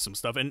unlock some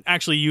stuff and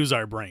actually use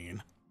our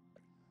brain.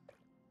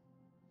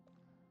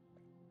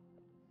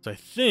 So I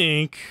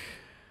think...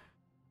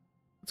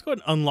 Let's go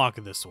ahead and unlock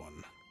this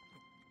one.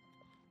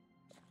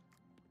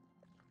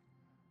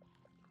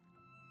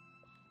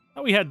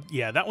 Oh, we had...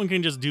 Yeah, that one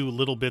can just do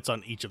little bits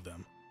on each of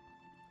them.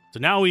 So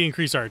now we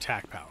increase our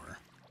attack power.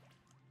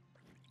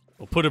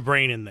 We'll put a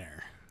brain in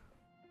there.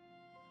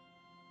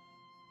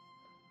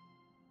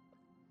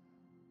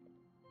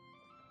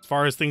 As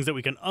far as things that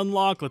we can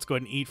unlock, let's go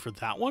ahead and eat for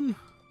that one.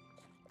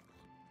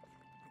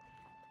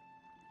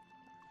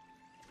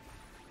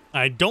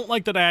 I don't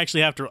like that I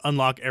actually have to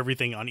unlock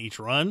everything on each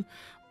run,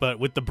 but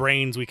with the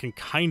brains, we can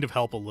kind of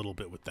help a little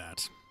bit with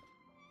that.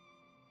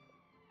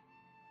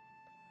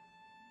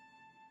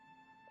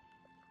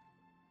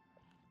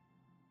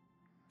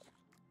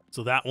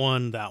 So that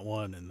one,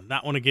 and then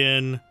that one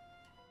again.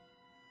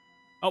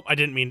 Oh, I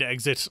didn't mean to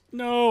exit.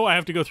 No, I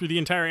have to go through the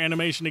entire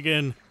animation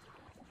again.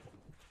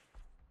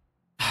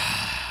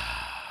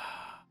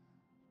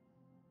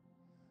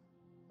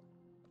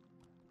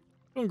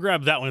 Go and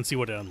grab that one and see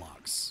what it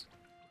unlocks.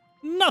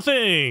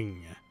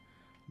 Nothing!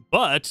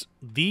 But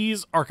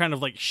these are kind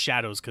of like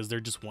shadows because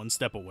they're just one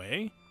step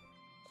away.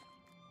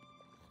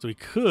 So we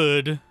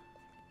could...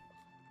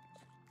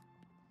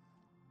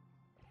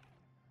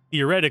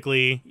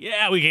 theoretically,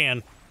 yeah, we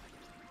can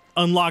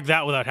unlock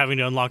that without having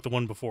to unlock the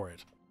one before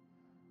it.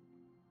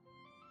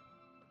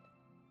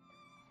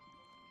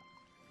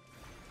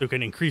 So we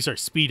can increase our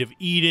speed of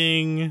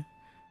eating.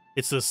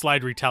 It's the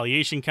slide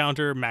retaliation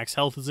counter. Max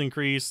health is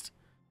increased.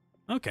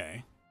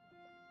 Okay.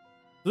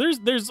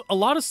 There's a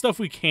lot of stuff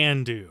we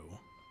can do.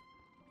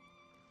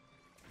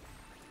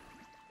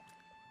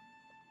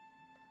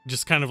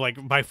 Just kind of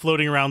like by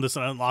floating around this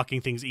and unlocking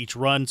things each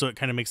run, so it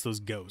kind of makes those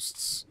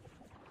ghosts.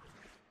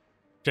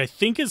 Which I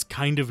think is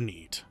kind of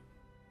neat.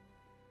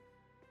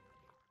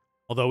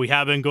 Although we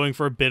have been going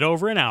for a bit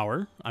over an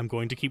hour, I'm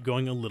going to keep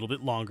going a little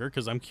bit longer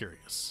because I'm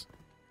curious.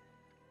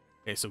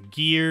 Okay, so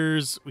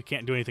gears. We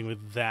can't do anything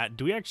with that.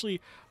 Do we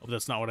actually... oh,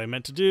 that's not what I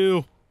meant to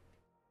do.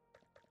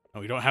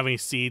 No, we don't have any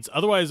seeds.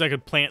 Otherwise, I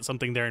could plant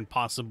something there and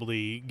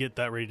possibly get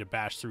that ready to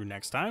bash through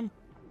next time.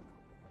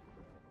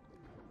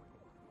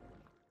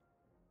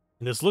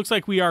 And this looks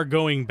like we are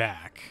going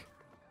back.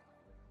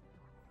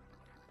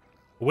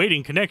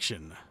 Awaiting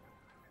connection.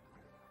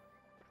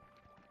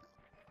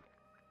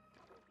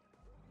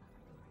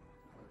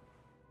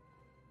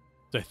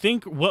 So I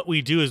think what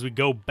we do is we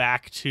go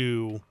back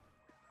to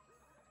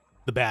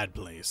the bad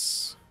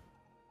place.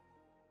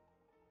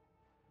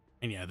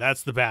 And yeah,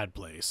 that's the bad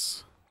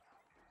place.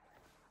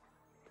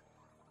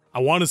 I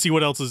want to see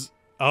what else is...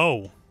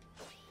 oh.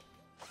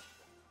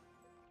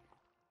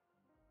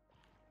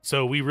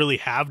 So we really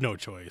have no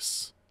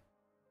choice.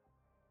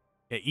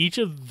 Yeah, each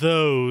of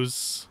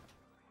those...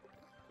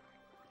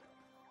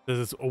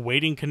 there's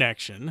awaiting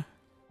connection.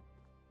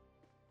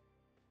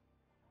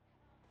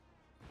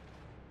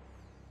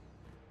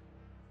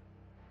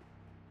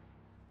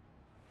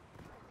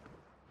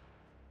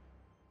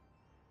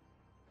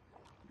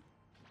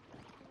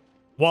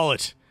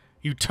 Wallet.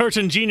 You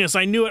Turton genius.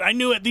 I knew it. I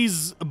knew it.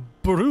 These...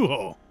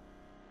 brujo.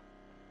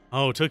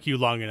 Oh, took you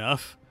long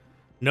enough.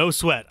 No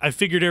sweat. I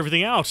figured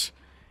everything out.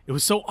 It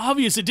was so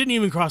obvious it didn't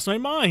even cross my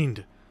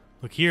mind.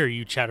 Look here,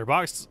 you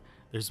chatterbox.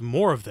 There's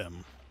more of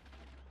them.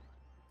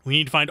 We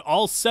need to find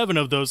all 7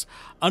 of those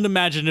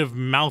unimaginative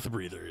mouth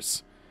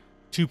breathers.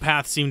 2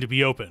 paths seem to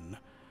be open.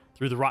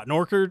 Through the rotten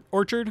orchard?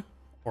 Orchard?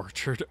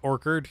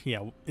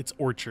 Yeah, it's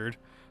orchard.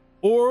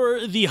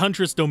 Or the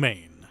Huntress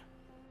domain.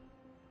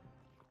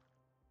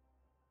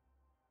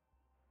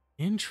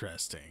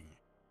 Interesting.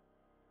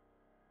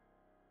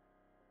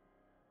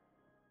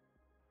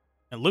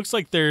 It looks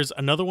like there's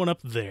another one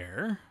up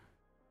there.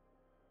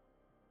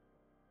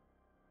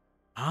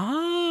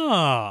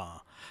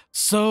 Ah.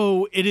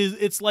 So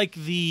it's like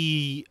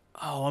the...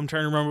 oh, I'm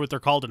trying to remember what they're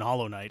called in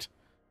Hollow Knight.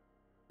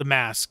 The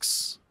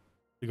masks.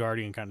 The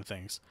Guardian kind of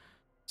things.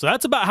 So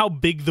that's about how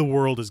big the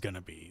world is going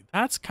to be.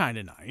 That's kind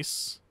of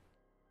nice.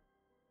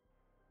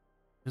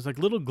 There's like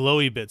little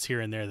glowy bits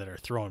here and there that are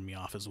throwing me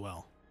off as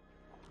well.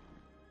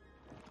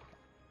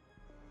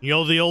 You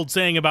know the old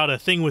saying about a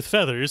thing with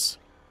feathers.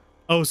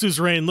 Oh,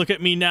 suzerain, look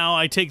at me now.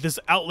 I take this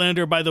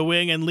outlander by the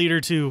wing and lead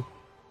her to...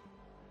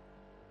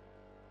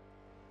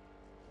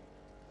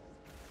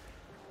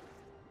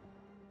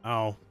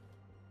 oh.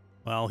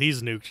 Well,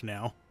 he's nuked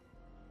now.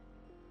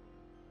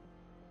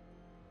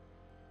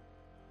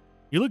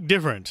 You look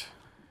different.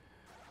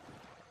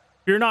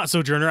 Fear not,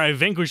 Sojourner. I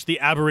vanquished the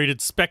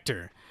aberrated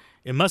specter.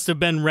 It must have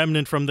been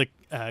remnant from the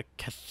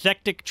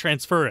cathectic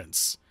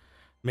transference.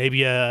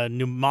 Maybe a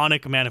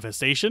mnemonic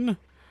manifestation?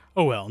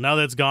 Oh well, now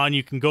that's gone,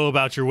 you can go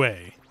about your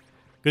way.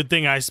 Good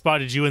thing I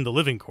spotted you in the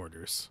living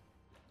quarters.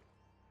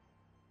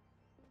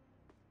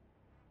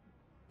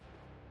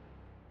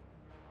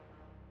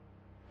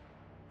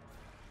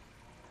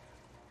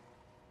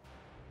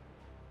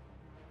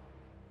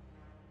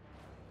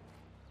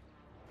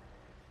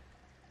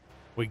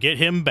 We get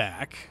him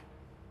back.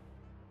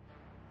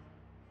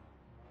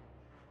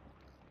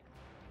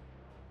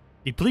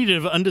 Depleted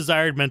of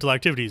undesired mental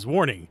activities.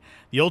 Warning.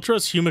 The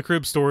Ultros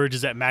Humacrib storage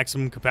is at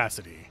maximum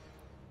capacity.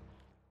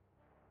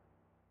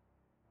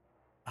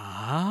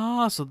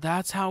 Ah, so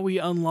that's how we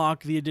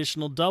unlock the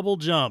additional double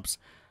jumps.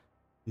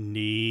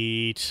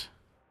 Neat.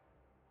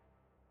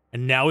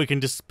 And now we can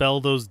dispel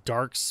those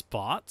dark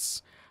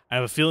spots. I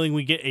have a feeling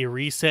we get a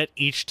reset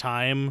each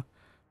time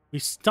we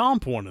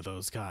stomp one of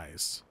those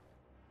guys.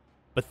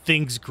 But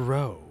things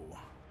grow.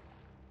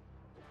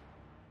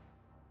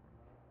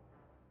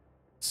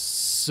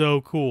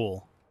 So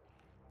cool.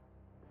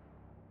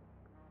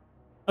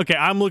 Okay,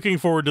 I'm looking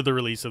forward to the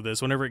release of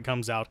this. Whenever it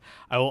comes out,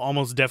 I will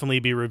almost definitely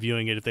be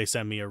reviewing it if they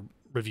send me a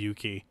review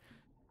key.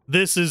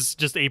 This is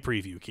just a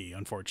preview key,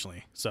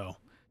 unfortunately. So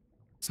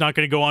it's not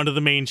going to go onto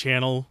the main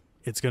channel.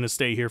 It's going to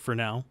stay here for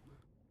now.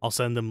 I'll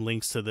send them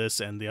links to this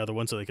and the other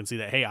one so they can see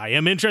that, hey, I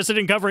am interested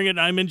in covering it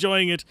and I'm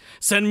enjoying it.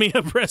 Send me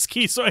a press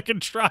key so I can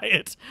try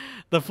it,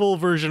 the full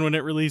version when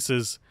it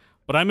releases.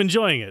 But I'm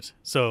enjoying it.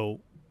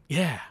 So,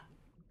 yeah.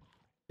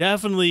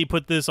 Definitely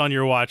put this on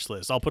your watch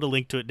list. I'll put a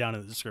link to it down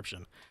in the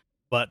description.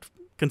 But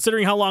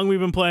considering how long we've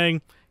been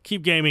playing,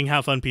 keep gaming,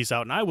 have fun, peace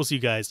out, and I will see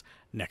you guys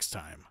next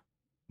time.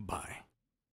 Bye.